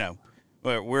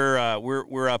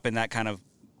 we're up in that kind of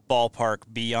ballpark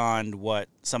beyond what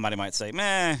somebody might say,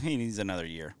 he needs another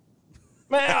year.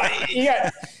 Man,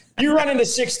 you run into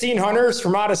 16 hunters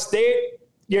from out of state.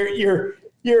 You're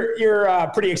you're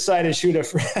pretty excited to shoot it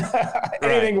for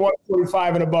anything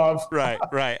 145 and above.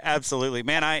 Right. Absolutely,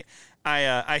 man.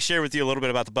 I shared with you a little bit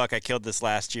about the buck I killed this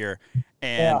last year,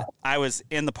 and I was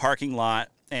in the parking lot,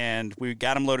 and we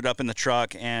got him loaded up in the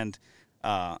truck, and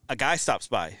a guy stops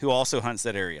by who also hunts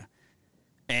that area,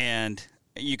 and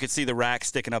you could see the rack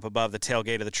sticking up above the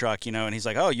tailgate of the truck, and he's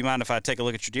like, "Oh, you mind if I take a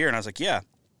look at your deer?" And I was like, "Yeah,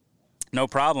 no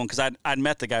problem," because I'd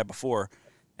met the guy before,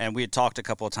 and we had talked a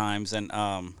couple of times, and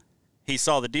he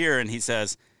saw the deer, and he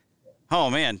says, "Oh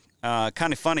man,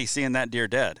 kind of funny seeing that deer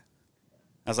dead."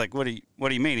 I was like, what do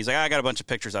you mean? He's like, I got a bunch of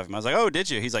pictures of him. I was like, oh, did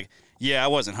you? He's like, yeah, I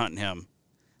wasn't hunting him.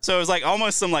 So it was like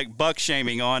almost some like buck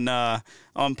shaming on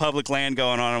public land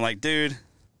going on. I'm like, dude,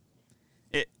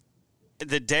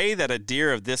 the day that a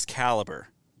deer of this caliber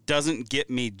doesn't get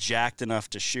me jacked enough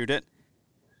to shoot it,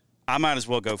 I might as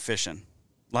well go fishing.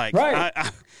 Like, right.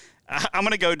 I'm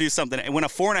going to go do something. And when a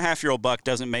 4.5-year-old buck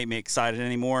doesn't make me excited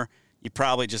anymore, you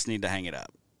probably just need to hang it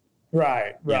up.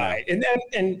 Right.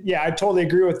 And yeah, I totally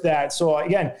agree with that. So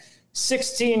again,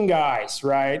 16 guys,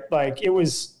 right? Like it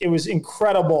was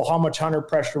incredible how much hunter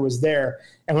pressure was there.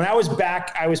 And when I was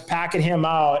back, I was packing him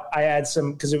out. I had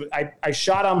some, cause I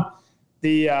shot him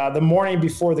the morning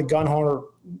before the gun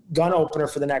opener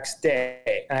for the next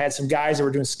day. And I had some guys that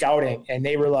were doing scouting, and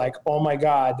they were like, "Oh my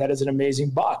God, that is an amazing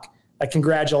buck. Like,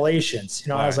 congratulations."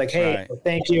 I was like, "Hey,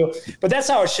 thank you." But that's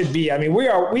how it should be. I mean, we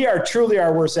are truly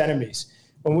our worst enemies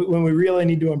when we really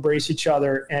need to embrace each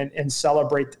other and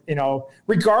celebrate,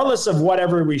 regardless of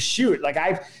whatever we shoot. Like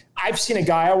I've seen a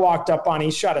guy I walked up on,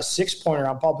 he shot a 6-pointer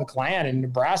on public land in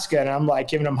Nebraska, and I'm like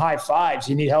giving him high fives.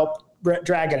 You need help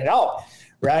dragging it out,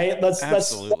 right?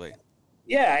 Absolutely.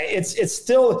 It's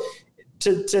still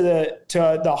to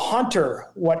the hunter,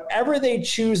 whatever they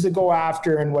choose to go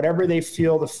after and whatever they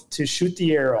feel to shoot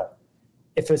the arrow.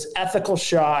 If it's ethical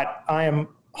shot, I am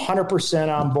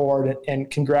 100% on board and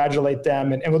congratulate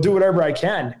them, and we'll do whatever I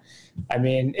can. I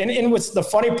mean, and what's the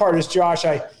funny part is, Josh,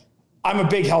 I'm a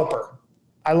big helper.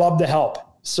 I love to help.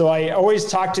 So I always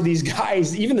talk to these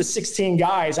guys, even the 16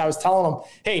 guys. I was telling them,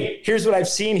 "Hey, here's what I've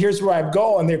seen. Here's where I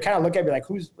go." And they kind of look at me like,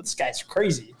 this guy's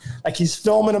crazy. Like, he's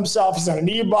filming himself. He's on an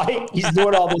e-bike. He's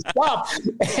doing all this stuff.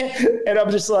 And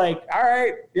I'm just like, all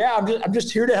right, yeah, I'm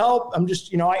just here to help. I'm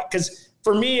just, because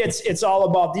for me, it's all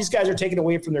about, these guys are taken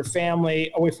away from their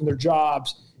family, away from their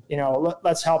jobs.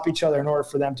 Let's help each other in order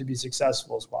for them to be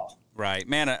successful as well. Right,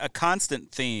 man. A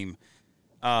constant theme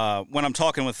when I'm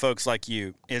talking with folks like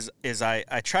you is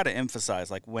I try to emphasize,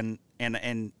 like, when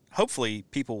and hopefully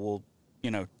people will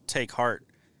take heart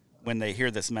when they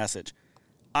hear this message.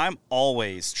 I'm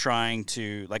always trying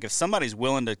to, like, if somebody's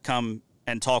willing to come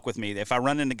and talk with me, if I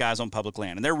run into guys on public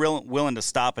land and they're willing to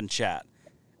stop and chat,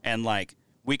 and like,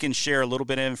 we can share a little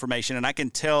bit of information, and I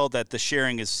can tell that the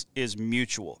sharing is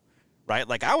mutual, right?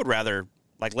 Like, I would rather,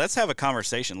 like, let's have a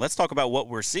conversation. Let's talk about what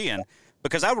we're seeing,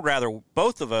 because I would rather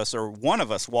both of us or one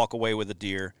of us walk away with a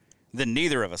deer than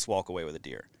neither of us walk away with a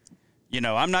deer.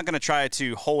 I'm not going to try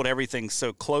to hold everything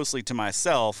so closely to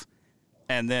myself,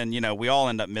 and then, we all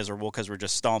end up miserable because we're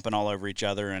just stomping all over each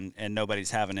other and nobody's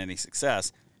having any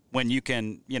success. When you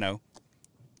can,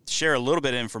 share a little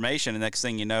bit of information, and next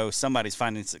thing you know, somebody's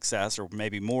finding success, or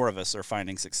maybe more of us are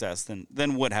finding success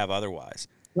than would have otherwise.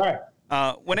 Right.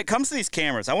 When it comes to these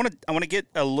cameras, I want to get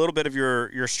a little bit of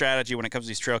your strategy when it comes to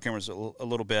these trail cameras a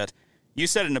little bit. You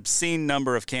said an obscene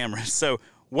number of cameras. So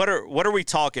what are we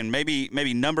talking?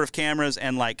 Maybe number of cameras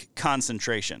and like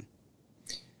concentration.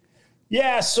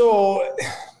 Yeah. So,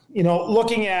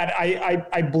 looking at,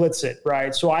 I blitz it,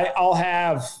 right? So I'll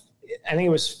have, I think it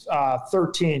was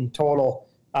 13 total.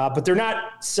 But they're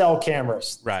not cell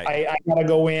cameras. Right. I gotta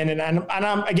go in and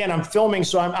I'm filming,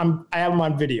 so I have them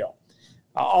on video.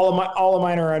 All of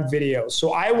mine are on video.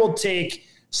 So I will take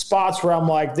spots where I'm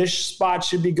like, this spot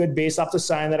should be good based off the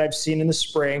sign that I've seen in the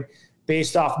spring,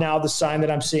 based off now the sign that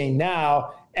I'm seeing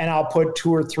now, and I'll put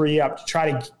 2 or 3 up to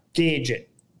try to gauge it.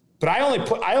 But I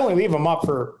only leave them up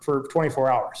for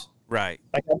 24 hours. Right.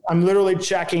 Like, I'm literally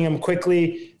checking them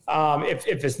quickly.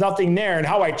 If it's nothing there, and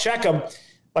how I check them.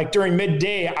 Like, during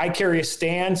midday, I carry a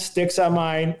stand, sticks on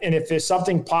mine, and if there's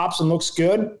something pops and looks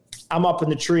good, I'm up in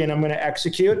the tree and I'm going to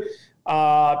execute.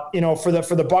 For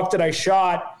the buck that I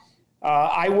shot,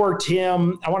 I worked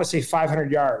him, I want to say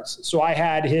 500 yards. So I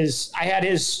had his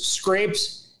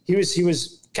scrapes. He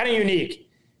was kind of unique.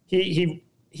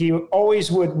 He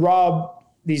always would rub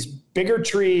these bigger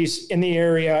trees in the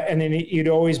area, and then he'd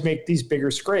always make these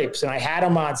bigger scrapes. And I had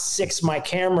him on 6 of my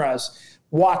cameras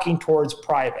walking towards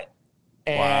private.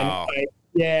 And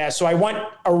wow. So I went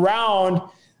around,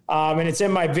 and it's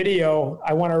in my video.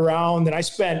 I went around and I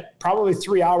spent probably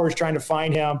 3 hours trying to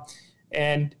find him.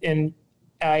 And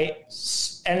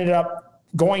ended up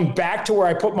going back to where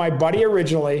I put my buddy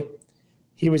originally.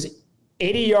 He was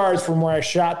 80 yards from where I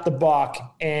shot the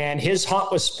buck, and his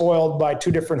hunt was spoiled by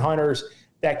two different hunters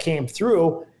that came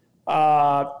through.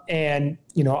 And,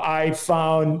 I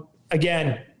found,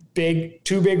 again,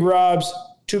 two big rubs,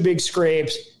 two big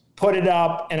scrapes, put it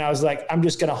up, and I was like, I'm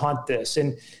just going to hunt this.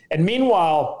 And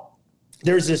meanwhile,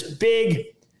 there's this big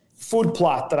food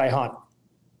plot that I hunt.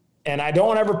 And I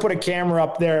don't ever put a camera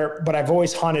up there, but I've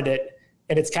always hunted it.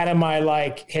 And it's kind of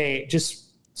my hey,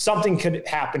 just something could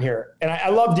happen here. And I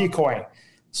love decoying.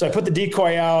 So I put the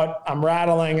decoy out. I'm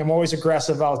rattling. I'm always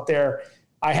aggressive out there.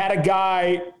 I had a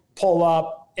guy pull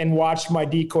up and watch my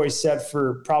decoy set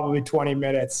for probably 20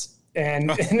 minutes. And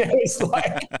it was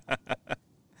like,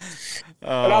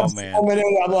 oh, man.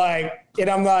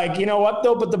 I'm like, you know what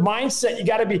though? But the mindset,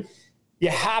 you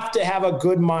have to have a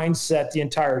good mindset the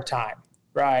entire time,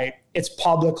 right? It's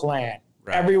public land.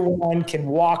 Right. Everyone can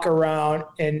walk around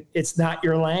and it's not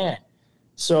your land.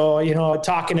 So,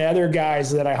 talking to other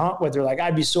guys that I hunt with, they're like,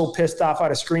 I'd be so pissed off, I'd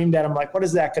have screamed at him. Like, what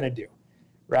is that going to do?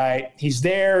 Right. He's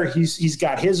there. He's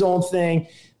got his own thing.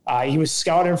 He was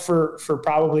scouting for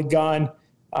probably gun.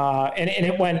 And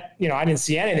it went, I didn't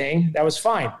see anything. That was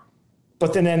fine.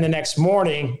 But then the next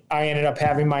morning, I ended up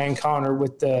having my encounter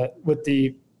with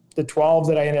the 12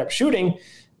 that I ended up shooting,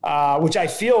 which I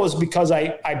feel is because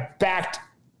I backed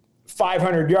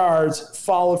 500 yards,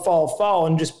 followed,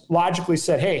 and just logically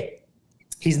said, hey,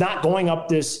 he's not going up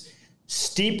this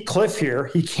steep cliff here.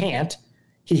 He can't.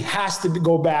 He has to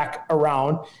go back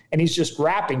around, and he's just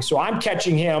wrapping. So I'm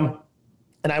catching him,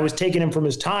 and I was taking him from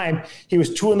his time. He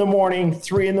was 2 a.m,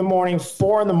 3 a.m,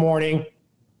 4 a.m.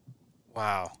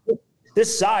 Wow.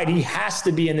 This side, he has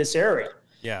to be in this area.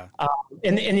 Yeah.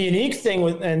 And the unique thing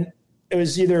and it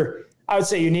was either, I would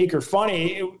say, unique or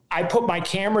funny. I put my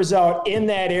cameras out in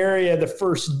that area the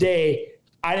first day.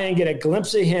 I didn't get a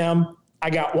glimpse of him. I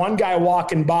got one guy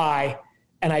walking by,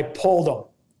 and I pulled him.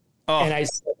 Oh. And I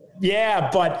said, yeah,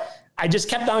 but I just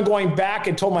kept on going back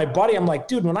and told my buddy, I'm like,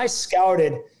 dude, when I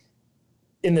scouted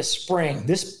in the spring,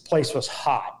 this place was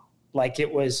hot. Like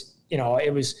it was,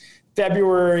 it was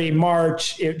February,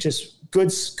 March. It just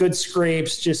good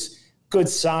scrapes, just good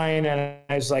sign. And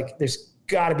I was like, there's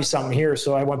got to be something here.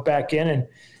 So I went back in and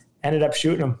ended up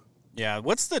shooting him. Yeah.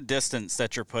 What's the distance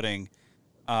that you're putting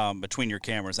between your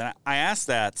cameras? And I asked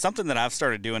that, something that I've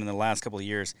started doing in the last couple of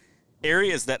years,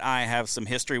 areas that I have some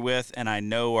history with and I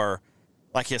know are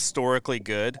like historically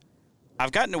good.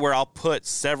 I've gotten to where I'll put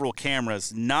several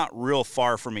cameras not real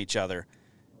far from each other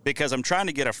because I'm trying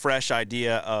to get a fresh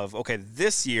idea of, okay,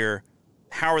 this year,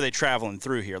 how are they traveling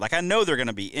through here? Like I know they're going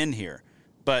to be in here,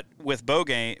 but with bow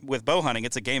hunting,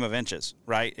 it's a game of inches,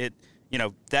 right?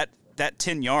 That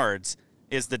 10 yards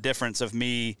is the difference of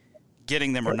me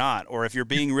getting them or not. Or if you're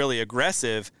being really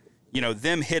aggressive,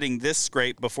 them hitting this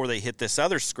scrape before they hit this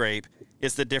other scrape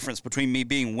is the difference between me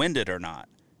being winded or not,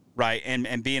 right?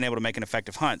 And being able to make an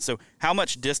effective hunt. So how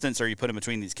much distance are you putting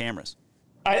between these cameras?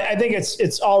 I think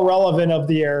it's all relevant of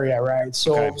the area, right?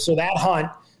 So okay. So that hunt,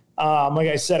 like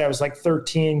I said, I was like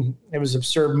 13. It was an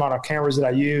absurd amount of cameras that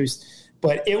I used.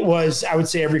 But it was, I would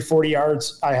say, every 40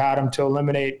 yards I had them to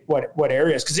eliminate what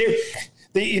areas. Because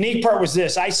the unique part was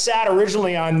this. I sat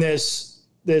originally on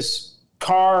this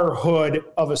car hood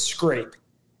of a scrape,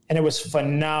 and it was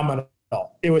phenomenal.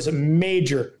 It was a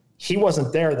major. He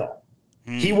wasn't there, though.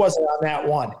 He wasn't on that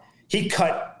one. He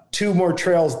cut 2 more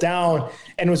trails down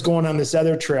and was going on this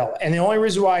other trail. And the only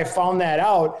reason why I found that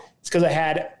out is because I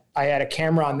had a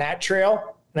camera on that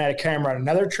trail, and I had a camera on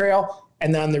another trail.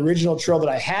 And then the original trail that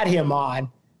I had him on,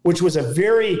 which was a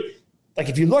very, like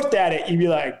if you looked at it, you'd be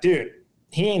like, dude,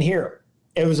 he ain't here.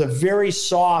 It was a very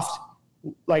soft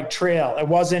like trail. It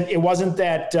wasn't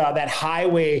that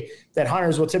highway that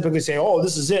hunters will typically say, oh,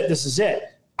 this is it.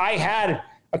 I had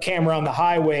a camera on the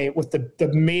highway with the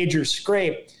major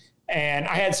scrape, and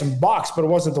I had some bucks, but it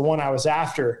wasn't the one I was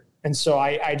after. And so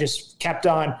I just kept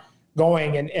on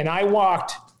going and I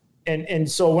walked. And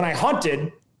so when I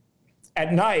hunted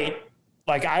at night,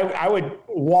 like I would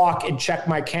walk and check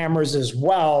my cameras as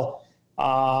well.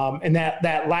 And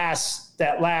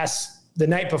the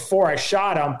night before I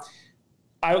shot him,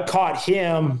 I caught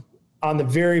him on the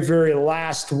very, very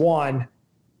last one,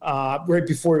 right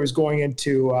before he was going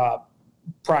into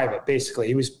private. Basically,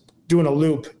 he was doing a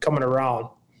loop coming around.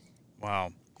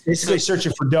 Wow. Basically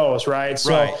searching for does, right?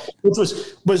 So, right. Which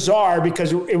was bizarre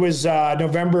because it was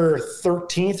November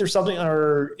 13th or something,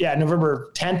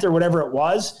 November 10th or whatever it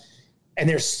was. And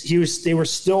they were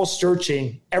still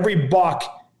searching. Every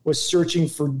buck was searching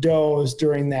for does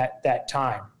during that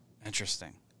time.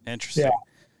 Interesting. Yeah.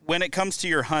 when it comes to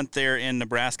your hunt there in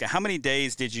Nebraska, how many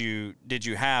days did you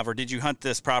have, or did you hunt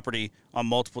this property on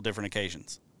multiple different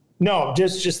occasions? No,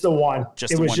 just the one.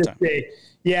 Just the one time.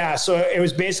 Yeah. So it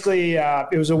was basically,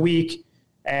 it was a week.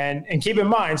 And keep in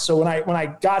mind, so when I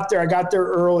got there, I got there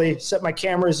early, set my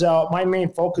cameras out. My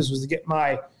main focus was to get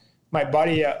my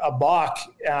buddy a buck.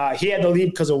 He had to leave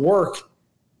because of work.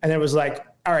 And it was like,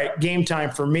 all right, game time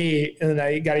for me. And then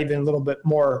I got even a little bit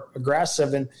more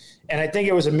aggressive. And I think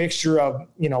it was a mixture of,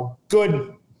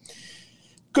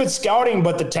 good scouting,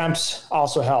 but the temps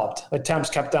also helped. The temps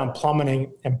kept on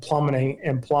plummeting and plummeting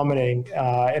and plummeting.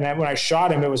 And when I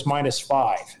shot him, it was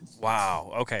 -5.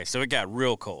 Wow. Okay. So it got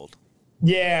real cold.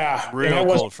 Yeah. Real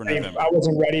cold for November. I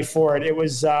wasn't ready for it. It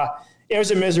was a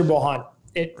miserable hunt.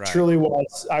 It truly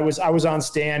was. I was on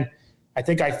stand. I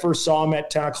think I first saw him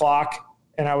at 10 o'clock,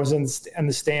 and I was in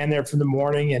the stand there for the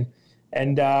morning.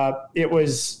 And it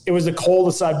was the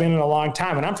coldest I've been in a long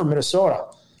time. And I'm from Minnesota.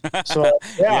 So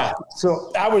yeah.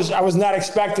 So I was not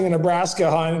expecting a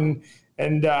Nebraska hunt,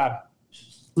 and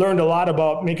learned a lot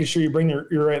about making sure you bring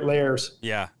your right layers.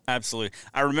 Yeah, absolutely.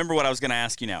 I remember what I was going to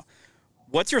ask you now.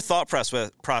 What's your thought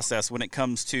process when it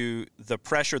comes to the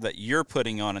pressure that you're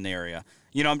putting on an area?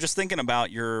 I'm just thinking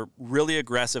about you're really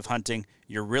aggressive hunting.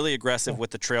 You're really aggressive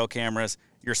with the trail cameras.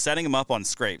 You're setting them up on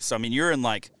scrapes. So, you're in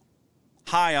like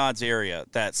high odds area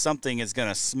that something is going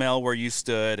to smell where you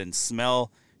stood and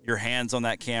smell your hands on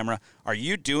that camera. Are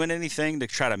you doing anything to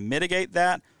try to mitigate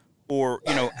that? Or,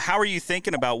 how are you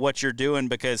thinking about what you're doing?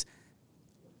 Because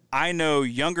I know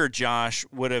younger Josh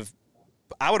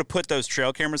I would have put those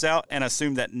trail cameras out and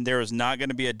assumed that there was not going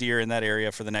to be a deer in that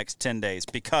area for the next 10 days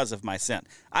because of my scent.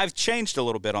 I've changed a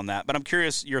little bit on that, but I'm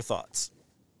curious your thoughts.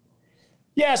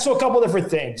 Yeah, so a couple different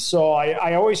things. So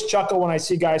I always chuckle when I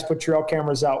see guys put trail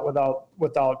cameras out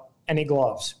without any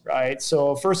gloves, right?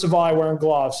 So first of all, I wear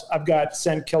gloves. I've got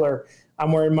scent killer.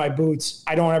 I'm wearing my boots.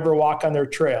 I don't ever walk on their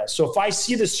trail. So if I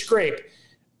see the scrape,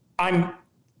 I'm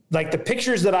like the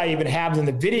pictures that I even have in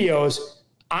the videos,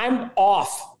 I'm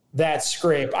off that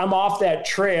scrape. I'm off that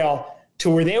trail to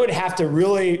where they would have to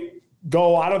really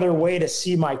go out of their way to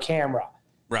see my camera.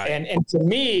 Right. And to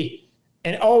me,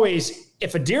 and always,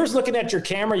 if a deer's looking at your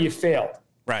camera, you failed.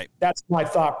 Right. That's my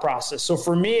thought process. So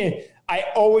for me, I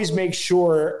always make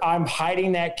sure I'm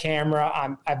hiding that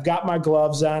camera. I've got my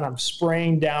gloves on. I'm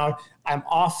spraying down. I'm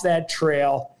off that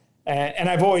trail. And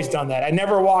I've always done that. I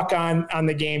never walk on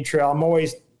the game trail. I'm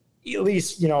always at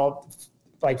least,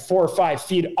 like 4 or 5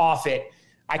 feet off it.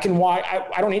 I can walk.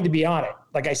 I don't need to be on it.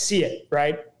 Like I see it,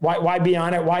 right? Why be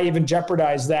on it? Why even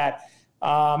jeopardize that?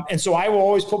 And so I will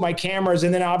always put my cameras,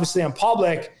 and then obviously on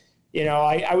public,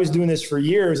 I was doing this for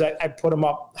years. I put them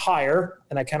up higher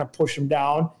and I kind of push them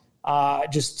down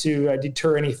just to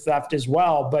deter any theft as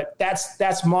well. But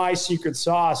that's my secret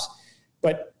sauce.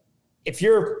 But if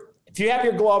you have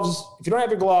your gloves, if you don't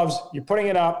have your gloves, you're putting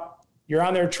it up, you're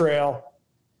on their trail.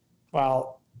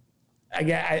 Well,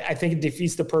 again, I think it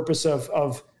defeats the purpose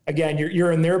of again,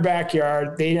 you're in their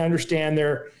backyard. They understand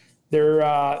their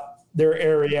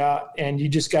area, and you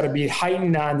just got to be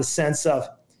heightened on the sense of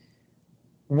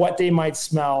what they might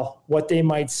smell, what they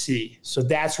might see. So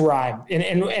that's where I'm.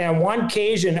 And on one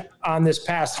occasion on this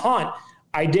past hunt,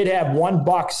 I did have one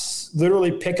buck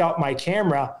literally pick out my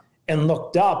camera and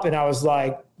looked up, and I was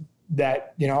like,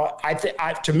 that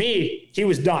to me, he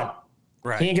was done.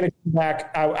 Right. He ain't gonna come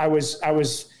back. I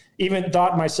was even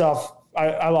thought to myself,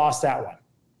 I lost that one,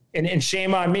 and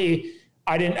shame on me.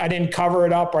 I didn't cover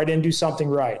it up, or I didn't do something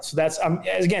right. So that's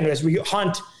again, as we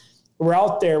hunt, we're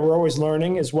out there. We're always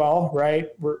learning as well, right?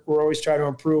 We're always trying to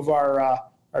improve our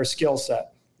skill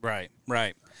set. Right.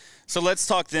 So let's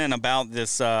talk then about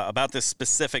this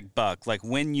specific buck. Like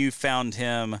when you found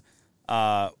him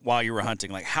while you were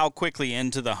hunting, like how quickly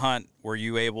into the hunt were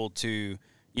you able to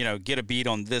get a beat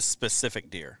on this specific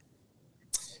deer?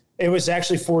 It was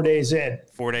actually 4 days in.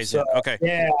 4 days in. Okay.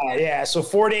 Yeah. So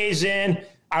 4 days in,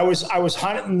 I was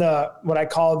hunting what I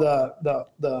call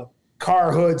the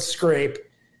car hood scrape,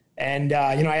 and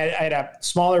I had a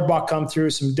smaller buck come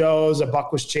through, some does. A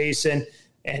buck was chasing,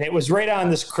 and it was right on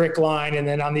this creek line, and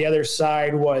then on the other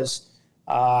side was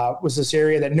this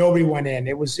area that nobody went in.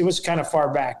 It was kind of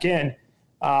far back in,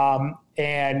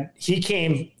 and he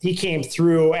came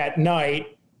through at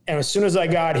night, and as soon as I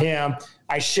got him,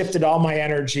 I shifted all my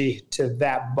energy to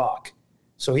that buck.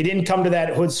 So he didn't come to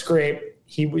that hood scrape.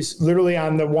 He was literally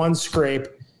on the one scrape.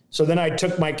 So then I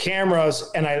took my cameras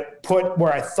and I put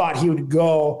where I thought he would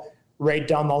go right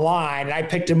down the line. And I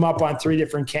picked him up on 3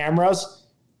 different cameras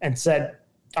and said,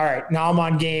 all right, now I'm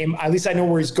on game. At least I know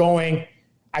where he's going.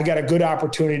 I got a good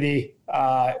opportunity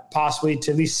possibly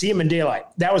to at least see him in daylight.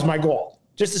 That was my goal,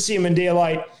 just to see him in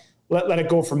daylight, let it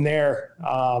go from there.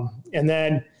 And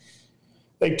then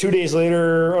like 2 days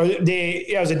later, or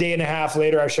it was a day and a half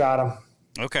later, I shot him.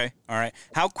 Okay. All right.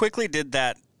 How quickly did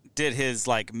his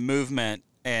like movement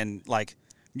and like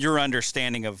your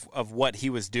understanding of what he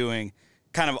was doing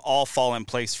kind of all fall in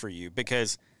place for you?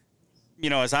 Because,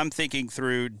 as I'm thinking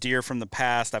through deer from the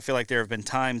past, I feel like there have been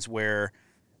times where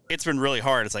it's been really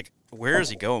hard. It's like, where is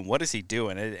he going? What is he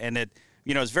doing? And it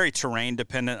it's very terrain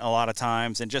dependent a lot of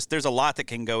times. And just, there's a lot that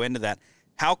can go into that.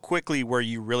 How quickly were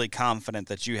you really confident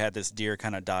that you had this deer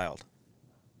kind of dialed?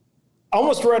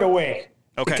 Almost right away.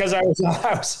 Okay. Because I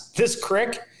was this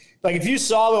crick. Like if you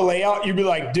saw the layout, you'd be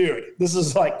like, dude, this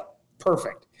is like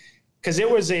perfect. Because if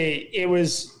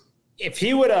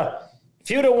he would have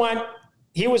went,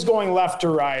 he was going left to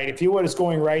right. If he was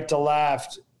going right to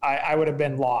left, I would have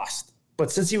been lost.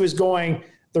 But since he was going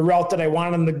the route that I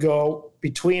wanted him to go,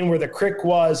 between where the creek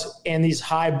was and these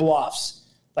high bluffs,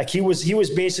 like he was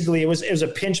basically, it was a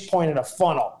pinch point in a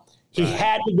funnel. He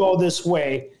had to go this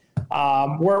way.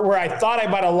 Where I thought I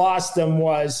might have lost him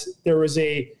was there was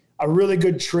a really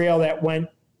good trail that went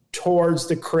towards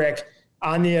the creek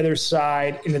on the other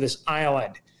side into this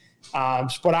island.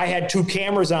 But I had 2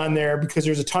 cameras on there because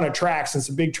there's a ton of tracks and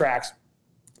some big tracks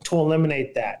to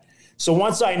eliminate that. So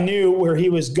once I knew where he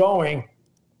was going,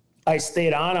 I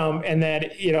stayed on him. And then,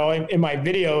 in my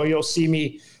video, you'll see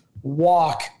me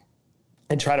walk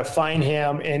and try to find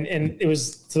him. And it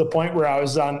was to the point where I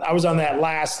was on that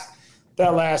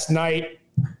last night.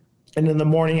 And in the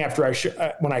morning after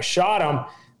when I shot him,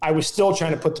 I was still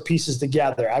trying to put the pieces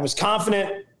together. I was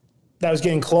confident that I was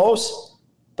getting close,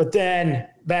 but then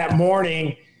that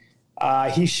morning,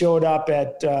 he showed up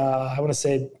at, I want to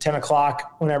say 10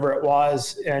 o'clock, whenever it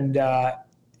was. And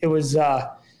it was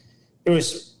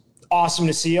awesome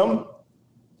to see him.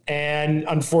 And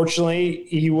unfortunately,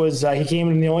 he came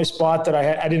in the only spot that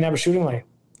I didn't have a shooting lane.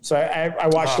 So I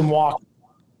watched him walk,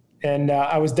 and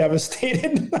I was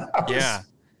devastated. Yeah.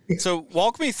 So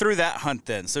walk me through that hunt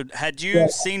then. So had you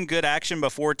seen good action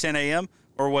before 10 a.m.,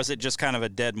 or was it just kind of a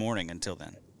dead morning until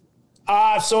then?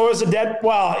 So it was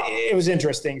it was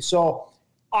interesting. So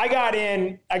I got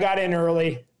in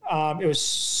early. It was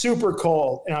super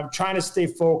cold, and I'm trying to stay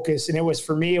focused. And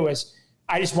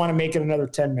I just want to make it another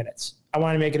 10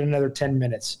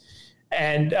 minutes.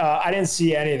 And I didn't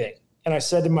see anything. And I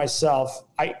said to myself,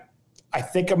 I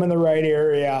think I'm in the right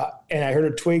area. And I heard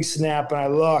a twig snap, and I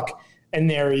look, and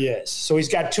there he is. So he's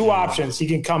got 2 options. He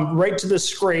can come right to the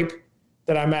scrape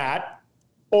that I'm at,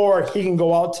 or he can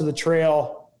go out to the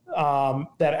trail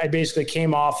that I basically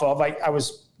came off of. I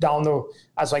was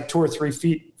like 2 or 3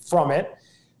 feet from it.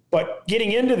 But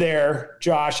getting into there,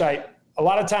 Josh, a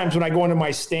lot of times when I go into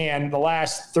my stand, the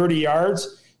last 30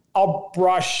 yards, I'll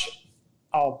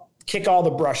kick all the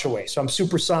brush away. So I'm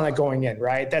supersonic going in,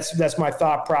 right? That's my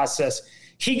thought process.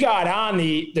 He got on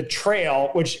the trail,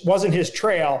 which wasn't his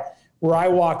trail, where I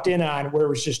walked in on, where it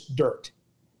was just dirt.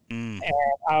 And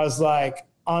I was like,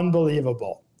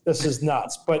 unbelievable. This is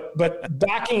nuts. But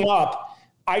backing up,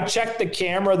 I checked the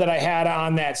camera that I had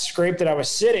on that scrape that I was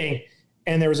sitting,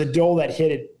 and there was a doe that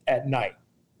hit it at night.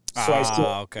 So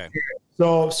okay.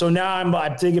 So now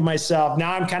I'm thinking myself,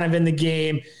 now I'm kind of in the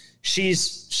game. She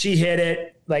hit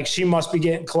it. Like, she must be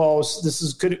getting close. This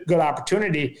is good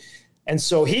opportunity. And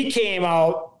so he came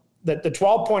out, the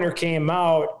 12-pointer came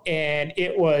out, and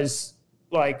it was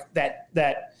like that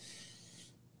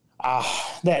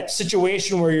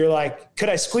situation where you're like, could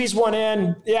I squeeze one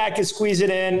in? Yeah, I could squeeze it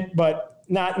in, but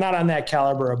not on that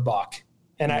caliber of buck.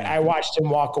 And I watched him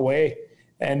walk away,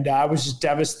 and I was just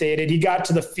devastated. He got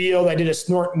to the field. I did a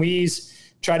snort and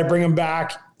wheeze, tried to bring him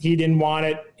back. He didn't want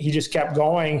it. He just kept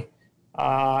going.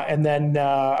 And then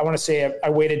I want to say I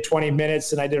waited 20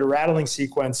 minutes, and I did a rattling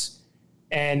sequence,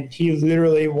 and he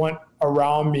literally went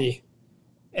around me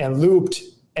and looped,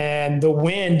 and the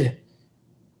wind,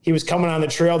 he was coming on the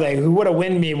trail day. He would have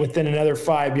winded me within another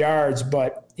 5 yards,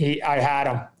 but I had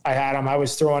him. I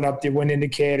was throwing up the wind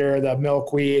indicator, the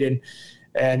milkweed,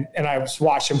 and I was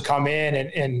watching him come in,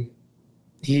 and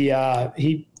he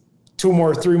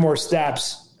 3 more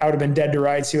steps, I would have been dead to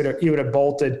rights. He would have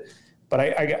bolted, but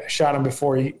I shot him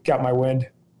before he got my wind.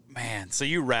 Man, so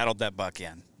you rattled that buck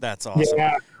in. That's awesome.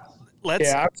 Yeah.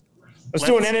 I was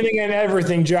doing anything and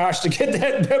everything, Josh, to get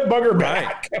that bugger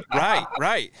back.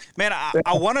 Right. Man,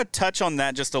 I want to touch on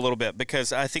that just a little bit,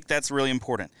 because I think that's really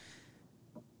important.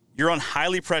 You're on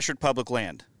highly pressured public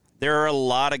land. There are a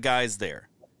lot of guys there.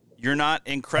 You're not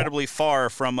incredibly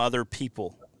far from other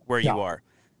people where you are.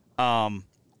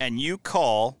 And you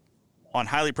call on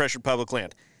highly pressured public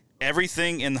land.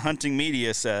 Everything in the hunting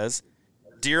media says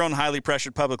deer on highly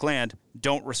pressured public land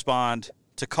don't respond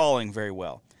to calling very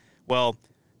well. Well,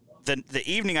 the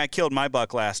evening I killed my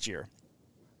buck last year,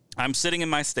 I'm sitting in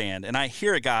my stand, and I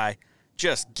hear a guy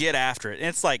just get after it. And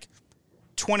it's like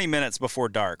 20 minutes before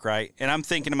dark, right? And I'm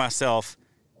thinking to myself,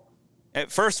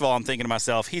 first of all,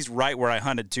 he's right where I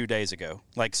hunted 2 days ago.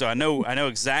 Like, so I know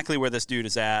exactly where this dude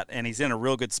is at, and he's in a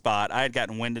real good spot. I had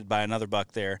gotten winded by another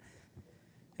buck there.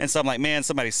 And so I'm like, man,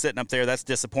 somebody's sitting up there. That's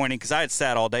disappointing, because I had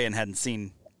sat all day and hadn't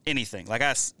seen anything. Like,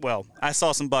 I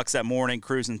saw some bucks that morning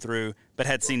cruising through, but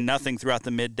had seen nothing throughout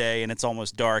the midday, and it's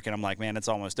almost dark, and I'm like, man, it's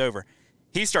almost over.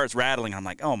 He starts rattling. I'm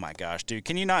like, oh my gosh, dude,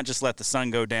 can you not just let the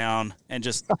sun go down and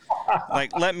just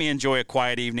like let me enjoy a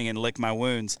quiet evening and lick my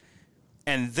wounds?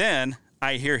 And then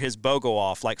I hear his bow go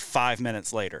off like 5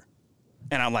 minutes later.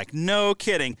 And I'm like, no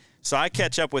kidding. So I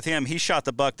catch up with him. He shot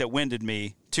the buck that winded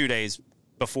me 2 days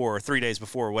before or 3 days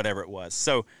before, or whatever it was.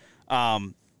 So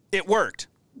it worked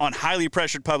on highly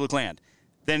pressured public land.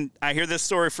 Then I hear this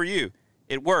story for you.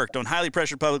 It worked on highly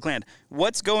pressured public land.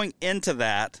 What's going into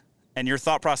that and your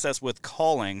thought process with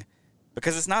calling?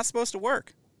 Because it's not supposed to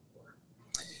work.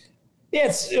 Yeah,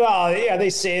 they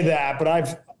say that,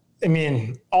 but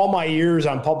all my years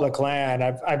on public land,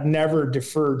 I've never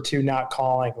deferred to not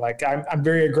calling. Like, I'm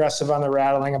very aggressive on the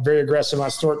rattling. I'm very aggressive on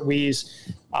snort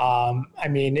wheeze.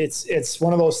 It's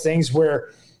one of those things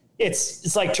where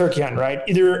it's like turkey hunting, right?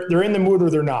 Either they're in the mood or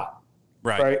they're not.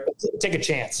 Right? Take a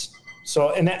chance.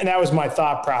 So, and that was my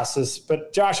thought process.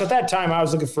 But Josh, at that time, I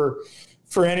was looking for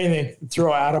anything to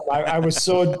throw at him. I was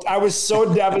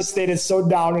so devastated, so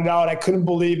down and out. I couldn't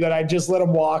believe that I just let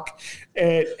him walk.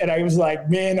 And I was like,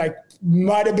 man, I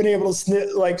might have been able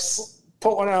to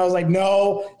put one. I was like,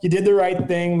 no, you did the right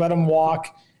thing. Let him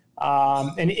walk.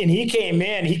 And he came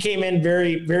in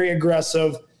very, very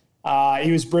aggressive.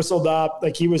 He was bristled up.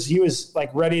 Like he was like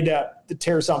ready to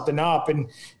tear something up. And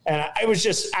I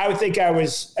would think I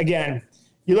was, again,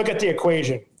 you look at the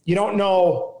equation, you don't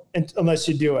know unless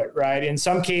you do it, right? In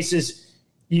some cases,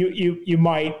 you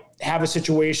might have a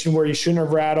situation where you shouldn't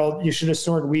have rattled, you should have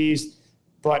snorted wheezed,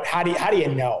 but how do you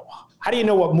know? How do you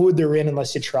know what mood they're in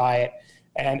unless you try it?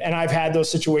 And I've had those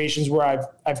situations where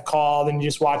I've called and you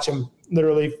just watch them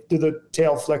literally do the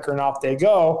tail flicker and off they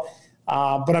go.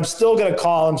 But I'm still going to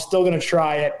call. I'm still going to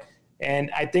try it.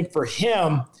 And I think for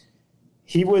him,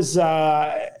 he was.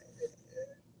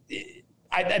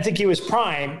 I think he was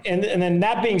prime. And then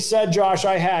that being said, Josh,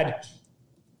 I had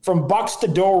from bucks to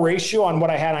doe ratio on what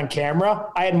I had on camera.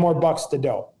 I had more bucks to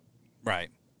doe. Right.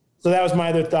 So that was my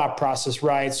other thought process,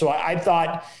 right? So I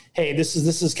thought, hey, this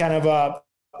is kind of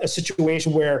a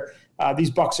situation where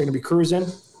these bucks are going to be cruising,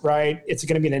 right? It's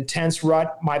going to be an intense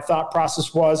rut. My thought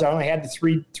process was I only had the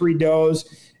three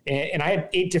does, and I had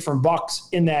 8 different bucks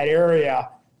in that area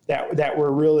that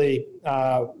were really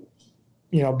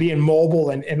being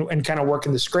mobile and kind of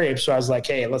working the scrape. So I was like,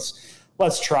 hey,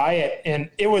 let's try it.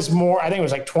 And it was more, I think it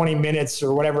was like 20 minutes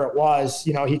or whatever it was.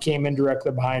 He came in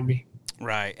directly behind me.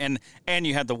 Right. And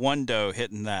you had the one doe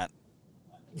hitting that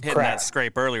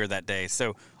scrape earlier that day.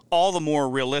 So all the more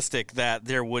realistic that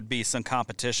there would be some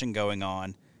competition going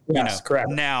on, yes, correct.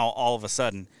 Now all of a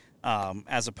sudden,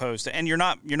 as opposed to, and you're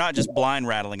not just blind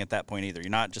rattling at that point either. You're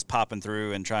not just popping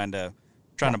through and trying to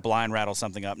blind rattle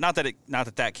something up. Not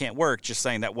that can't work, just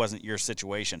saying that wasn't your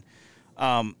situation.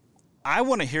 I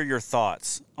want to hear your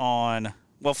thoughts on,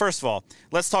 well, first of all,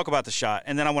 let's talk about the shot.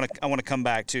 And then I want to come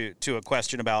back to a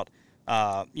question about,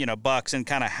 bucks and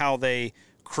kind of how they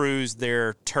cruise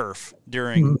their turf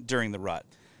during the rut.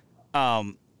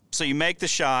 So you make the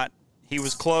shot. He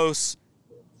was close.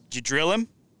 Did you drill him?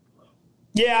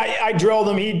 Yeah, I drilled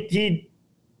him. He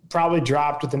probably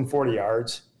dropped within 40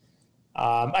 yards.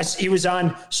 He was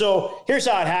on. So here's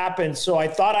how it happened. So I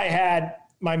thought I had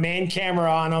my main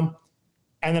camera on him,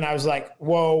 and then I was like,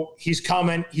 whoa, he's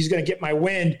coming. He's going to get my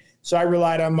wind. So I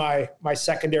relied on my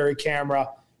secondary camera,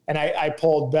 and I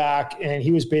pulled back, and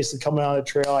he was basically coming on the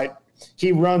trail.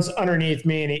 He runs underneath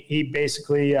me, and he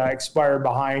basically expired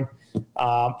behind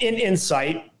in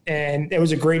sight. And it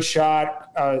was a great shot.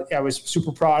 I was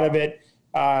super proud of it.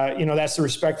 That's the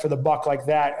respect for the buck like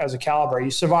that as a caliber.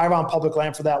 You survive on public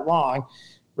land for that long,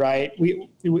 right? We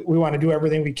want to do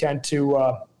everything we can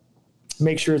to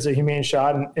make sure it's a humane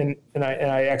shot, and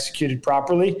I executed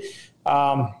properly.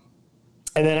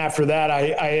 And then after that,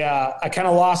 I kind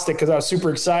of lost it because I was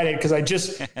super excited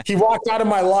because he walked out of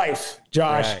my life,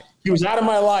 Josh. Right. He was out of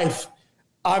my life.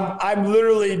 I'm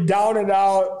literally down and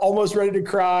out, almost ready to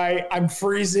cry. I'm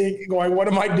freezing, going, what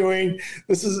am I doing?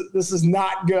 This is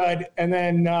not good. And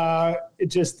then it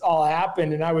just all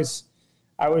happened, and I was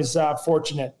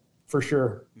fortunate for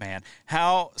sure. Man,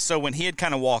 so when he had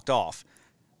kind of walked off,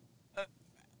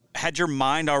 had your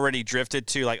mind already drifted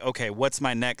to like, okay, what's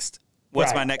my next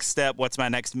step? What's my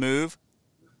next move?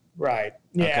 Right.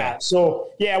 Yeah. Okay.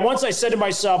 So yeah, once I said to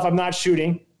myself, I'm not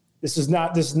shooting. This is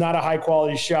not a high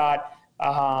quality shot.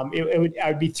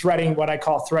 I'd be threading what I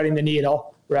call threading the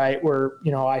needle, right? Where,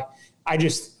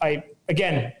 I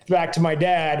again, back to my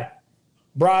dad,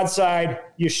 broadside,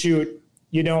 you shoot,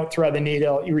 you don't thread the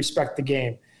needle, you respect the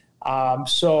game.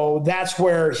 So that's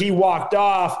where he walked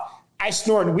off. I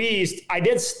snorted and wheezed. I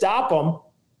did stop him.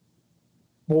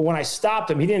 Well, when I stopped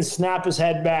him, he didn't snap his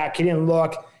head back. He didn't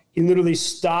look. He literally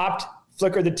stopped,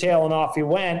 flickered the tail, and off he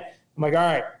went. I'm like, all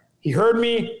right, he heard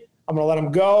me. I'm going to let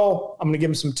him go. I'm going to give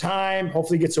him some time.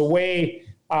 Hopefully he gets away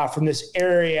from this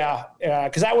area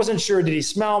because I wasn't sure, did he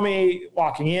smell me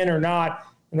walking in or not?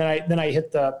 And then I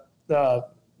hit the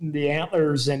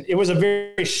antlers, and it was a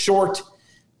very short.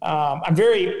 I'm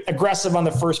very aggressive on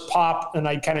the first pop, and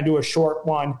I kind of do a short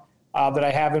one that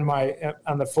I have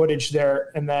on the footage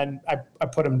there, and then I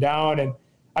put him down, and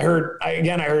I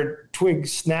heard twig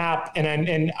snap,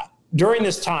 and during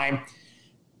this time,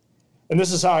 and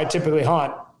this is how I typically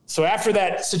hunt. So after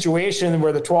that situation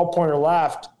where the 12-pointer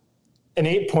left, an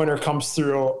 8-pointer comes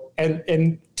through,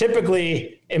 and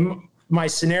typically in my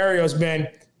scenario has been,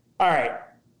 all right,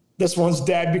 this one's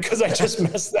dead because I just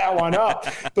messed that one up.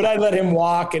 But I let him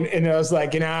walk, and I was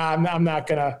like, I'm not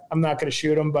gonna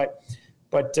shoot him. But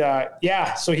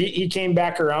yeah, so he came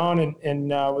back around and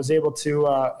was able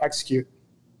to execute.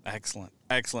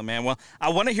 Excellent, man. Well, I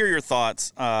want to hear your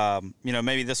thoughts.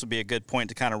 Maybe this would be a good point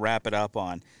to kind of wrap it up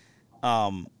on.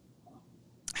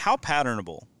 How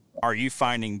patternable are you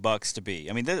finding bucks to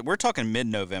be? I mean, we're talking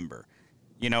mid-November.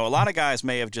 A lot of guys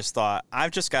may have just thought,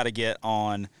 I've just got to get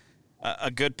on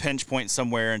a good pinch point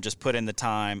somewhere and just put in the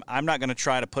time. I'm not going to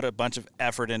try to put a bunch of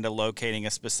effort into locating a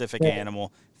specific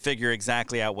animal, figure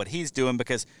exactly out what he's doing,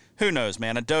 because who knows,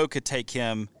 man, a doe could take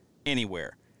him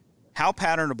anywhere. How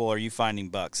patternable are you finding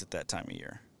bucks at that time of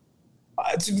year?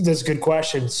 That's a good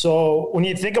question. So when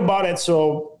you think about it,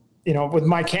 with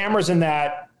my cameras and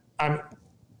that,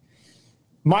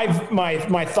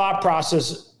 my thought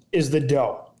process is the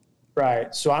doe.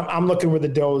 Right. So I'm looking where the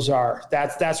does are.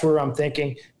 That's where I'm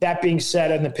thinking. That being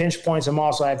said, in the pinch points,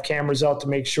 I have cameras out to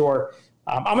make sure.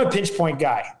 I'm a pinch point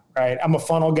guy, right? I'm a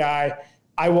funnel guy.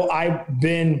 I've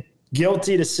been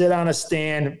guilty to sit on a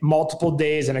stand multiple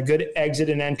days and a good exit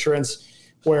and entrance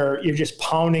where you're just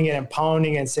pounding it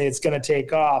and say it's going to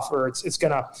take off or it's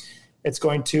going to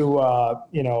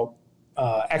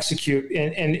execute,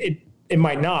 and it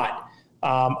might not.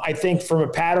 I think from a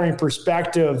patterning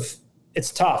perspective, it's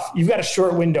tough. You've got a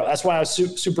short window. That's why I was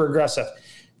super aggressive.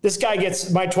 This guy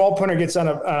my 12-pointer gets on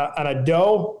a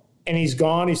doe and he's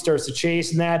gone. He starts to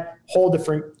chase, and that whole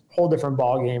different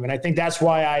ball game. And I think that's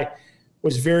why I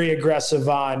was very aggressive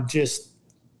on just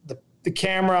the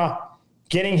camera,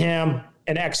 getting him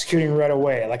and executing right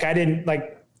away. Like I didn't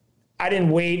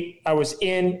wait. I was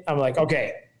in. I'm like,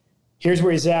 okay, here's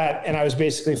where he's at, and I was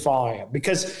basically following him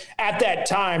because at that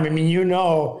time,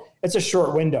 it's a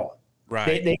short window.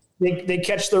 Right. They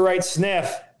catch the right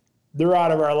sniff, they're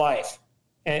out of our life,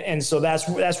 and so that's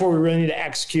where we really need to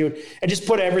execute and just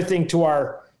put everything to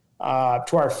our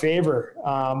favor,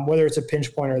 whether it's a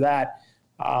pinch point or that.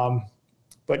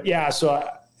 But yeah, so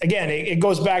again, it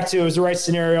goes back to it was the right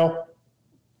scenario,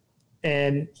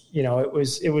 and it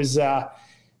was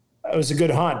a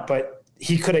good hunt, but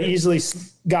he could have easily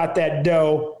got that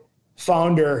doe,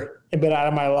 found her, and been out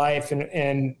of my life,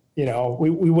 and we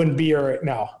wouldn't be here right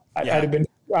now. I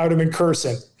would have been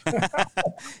cursing.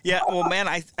 Yeah. Well, man,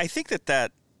 I think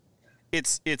that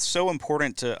it's so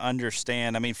important to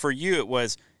understand. I mean, for you, it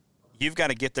was, you've got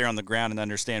to get there on the ground and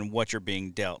understand what you're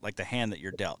being dealt, like the hand that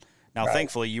you're dealt. Now, right.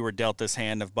 Thankfully you were dealt this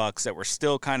hand of bucks that were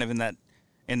still kind of in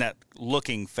that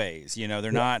looking phase.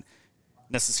 They're not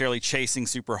necessarily chasing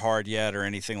super hard yet or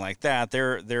anything like that.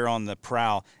 They're on the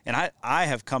prowl. And I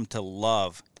have come to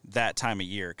love that time of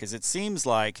year, because it seems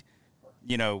like,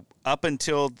 up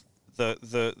until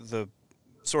the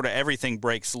sort of everything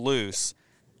breaks loose,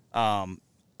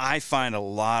 I find a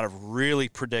lot of really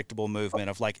predictable movement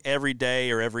of like every day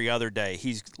or every other day,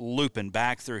 he's looping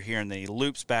back through here, and then he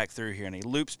loops back through here, and he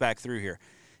loops back through here.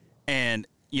 And,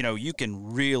 you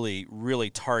can really, really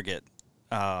target,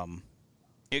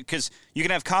 because you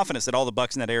can have confidence that all the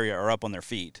bucks in that area are up on their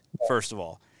feet, first of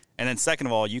all. And then second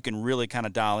of all, you can really kind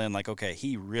of dial in like, okay,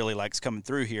 he really likes coming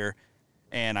through here,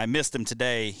 and I missed him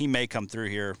today. He may come through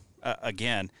here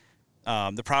again.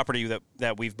 The property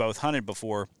that we've both hunted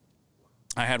before,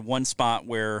 I had one spot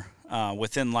where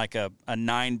within like a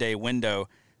 9-day window,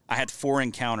 I had 4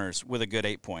 encounters with a good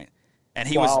 8-point. And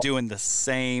he was doing the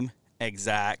same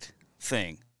exact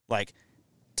thing, like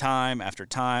time after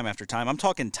time after time. I'm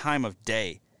talking time of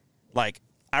day. Like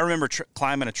I remember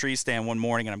climbing a tree stand one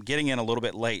morning, and I'm getting in a little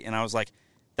bit late, and I was like,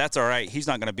 that's all right. He's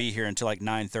not going to be here until like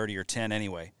 9:30 or 10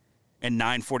 anyway. And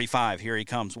 9:45, here he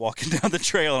comes walking down the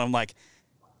trail, and I'm like,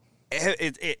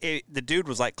 the dude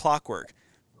was like clockwork.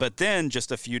 But then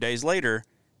just a few days later,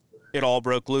 it all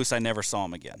broke loose. I never saw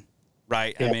him again,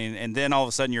 right? Yeah. I mean, and then all of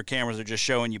a sudden your cameras are just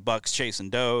showing you bucks chasing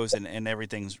does, and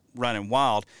everything's running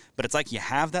wild. But it's like you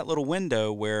have that little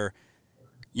window where,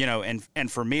 you know,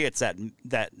 and for me, it's that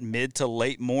mid to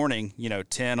late morning,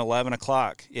 10, 11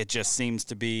 o'clock. It just seems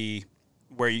to be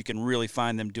where you can really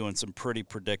find them doing some pretty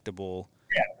predictable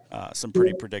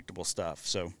stuff.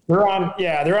 So they're on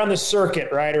the circuit,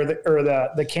 right? Or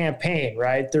the campaign,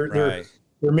 right?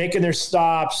 They're making their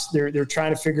stops. They're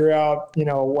trying to figure out,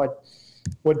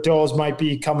 what does might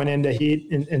be coming into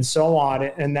heat and so on.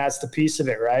 And that's the piece of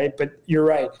it. Right. But you're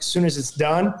right. As soon as it's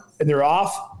done and they're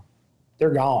off, they're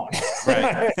gone.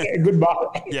 Right.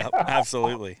 Goodbye. Yeah,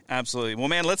 absolutely. Absolutely. Well,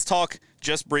 man, let's talk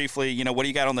just briefly, what do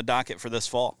you got on the docket for this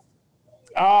fall?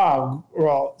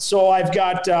 Well, so I've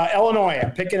got Illinois.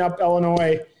 I'm picking up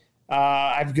Illinois.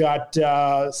 I've got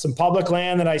some public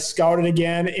land that I scouted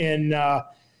again in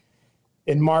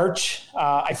March.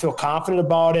 I feel confident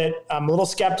about it. I'm a little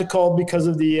skeptical because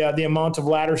of the amount of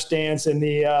ladder stands and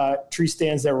the tree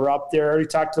stands that were up there. I already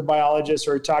talked to the biologist,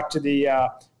 or talked to the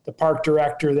park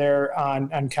director there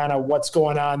on kind of what's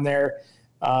going on there.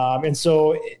 And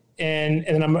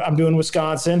then I'm doing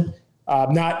Wisconsin.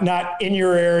 Not in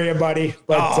your area, buddy.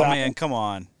 But, man, come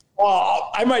on. Well,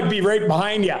 I might be right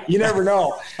behind you. You never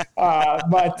know.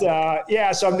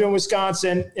 So I'm doing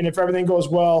Wisconsin, and if everything goes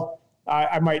well,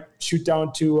 I might shoot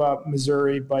down to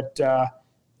Missouri. But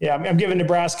I'm giving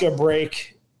Nebraska a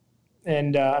break,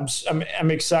 and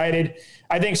I'm excited.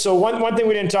 I think so. One thing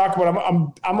we didn't talk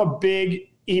about. I'm a big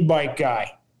e-bike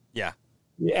guy. Yeah.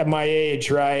 At my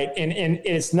age, right? And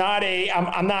it's not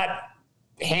I'm not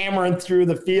hammering through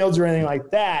the fields or anything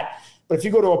like that. But if you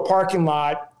go to a parking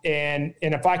lot and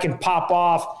if I can pop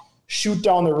off, shoot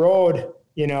down the road,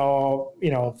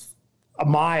 a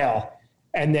mile,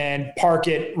 and then park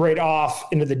it right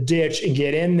off into the ditch and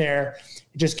get in there,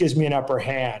 it just gives me an upper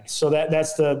hand. So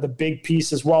that's the big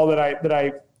piece as well that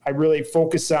I really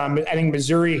focus on. I think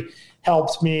Missouri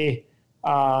helps me.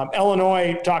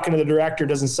 Illinois, talking to the director,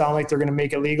 doesn't sound like they're going to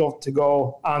make it legal to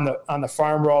go on the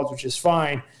farm roads, which is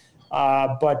fine.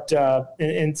 But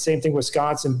same thing,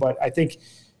 Wisconsin. But I think,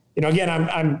 again,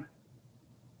 I'm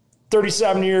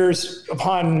 37 years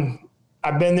upon.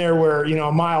 I've been there where,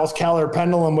 Miles Keller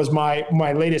pendulum was my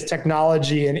latest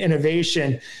technology and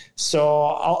innovation.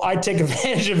 So I take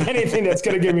advantage of anything that's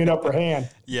going to give me an upper hand.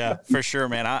 Yeah, for sure,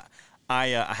 man. I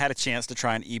had a chance to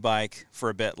try an e-bike for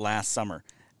a bit last summer.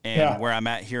 And where I'm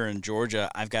at here in Georgia,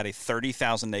 I've got a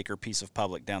 30,000 acre piece of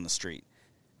public down the street.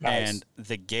 Nice. And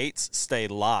the gates stay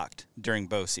locked during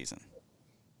bow season.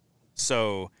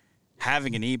 So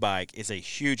having an e-bike is a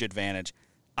huge advantage.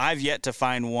 I've yet to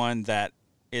find one that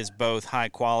is both high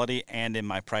quality and in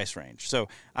my price range. So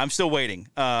I'm still waiting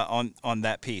on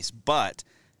that piece. But,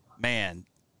 man,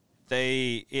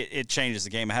 it changes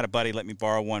the game. I had a buddy let me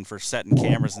borrow one for setting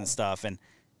cameras and stuff,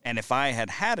 and if I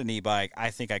had an e-bike, I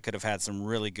think I could have had some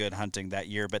really good hunting that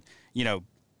year. But,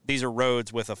 these are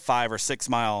roads with a 5 or 6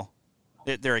 mile –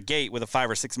 they're a gate with a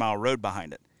 5 or 6 mile road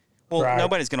behind it. Well, right.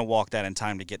 Nobody's going to walk that in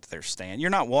time to get to their stand.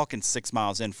 You're not walking 6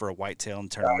 miles in for a whitetail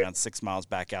and turning around 6 miles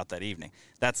back out that evening.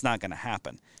 That's not going to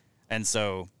happen. And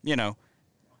so,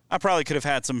 I probably could have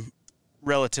had some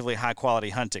relatively high-quality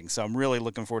hunting. So I'm really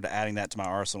looking forward to adding that to my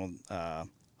arsenal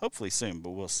hopefully soon,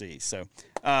 but we'll see. So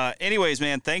anyways,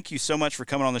 man, thank you so much for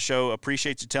coming on the show.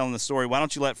 Appreciate you telling the story. Why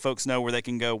don't you let folks know where they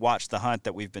can go watch the hunt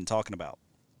that we've been talking about?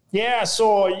 Yeah,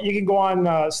 so you can go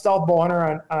on Stealth Bow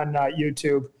Hunter on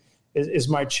YouTube is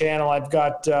my channel. I've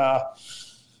got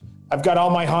all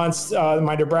my hunts,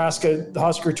 my Nebraska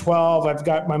Husker 12. I've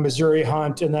got my Missouri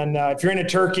hunt, and then if you're into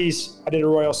turkeys, I did a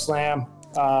Royal Slam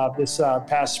this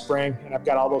past spring, and I've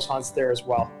got all those hunts there as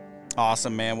well.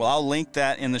 Awesome, man. Well, I'll link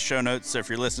that in the show notes. So if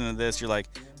you're listening to this, you're like,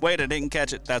 wait, I didn't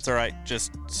catch it. That's all right.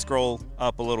 Just scroll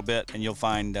up a little bit, and you'll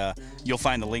find the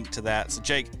link to that. So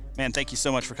Jake, man, thank you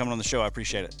so much for coming on the show. I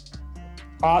appreciate it.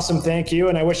 Awesome. Thank you.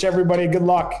 And I wish everybody good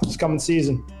luck this coming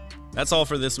season. That's all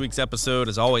for this week's episode.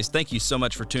 As always, thank you so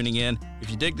much for tuning in. If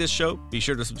you dig this show, be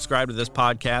sure to subscribe to this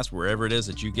podcast wherever it is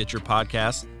that you get your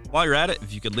podcasts. While you're at it,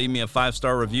 if you could leave me a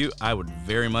 5-star review, I would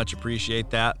very much appreciate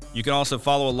that. You can also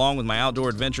follow along with my outdoor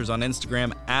adventures on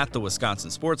Instagram at the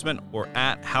Wisconsin Sportsman or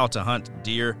at How to Hunt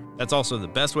Deer. That's also the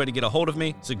best way to get a hold of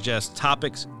me. Suggest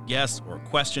topics, guests, or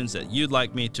questions that you'd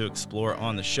like me to explore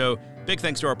on the show. Big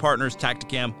thanks to our partners,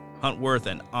 Tacticam, Huntworth,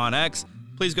 and OnX.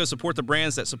 Please go support the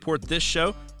brands that support this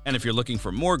show. And if you're looking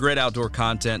for more great outdoor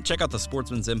content, check out the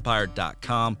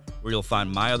sportsmansempire.com, where you'll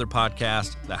find my other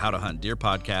podcast, the How to Hunt Deer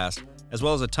podcast, as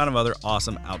well as a ton of other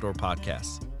awesome outdoor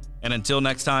podcasts. And until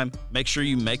next time, make sure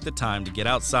you make the time to get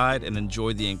outside and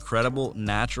enjoy the incredible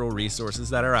natural resources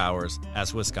that are ours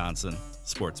as Wisconsin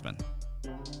sportsmen.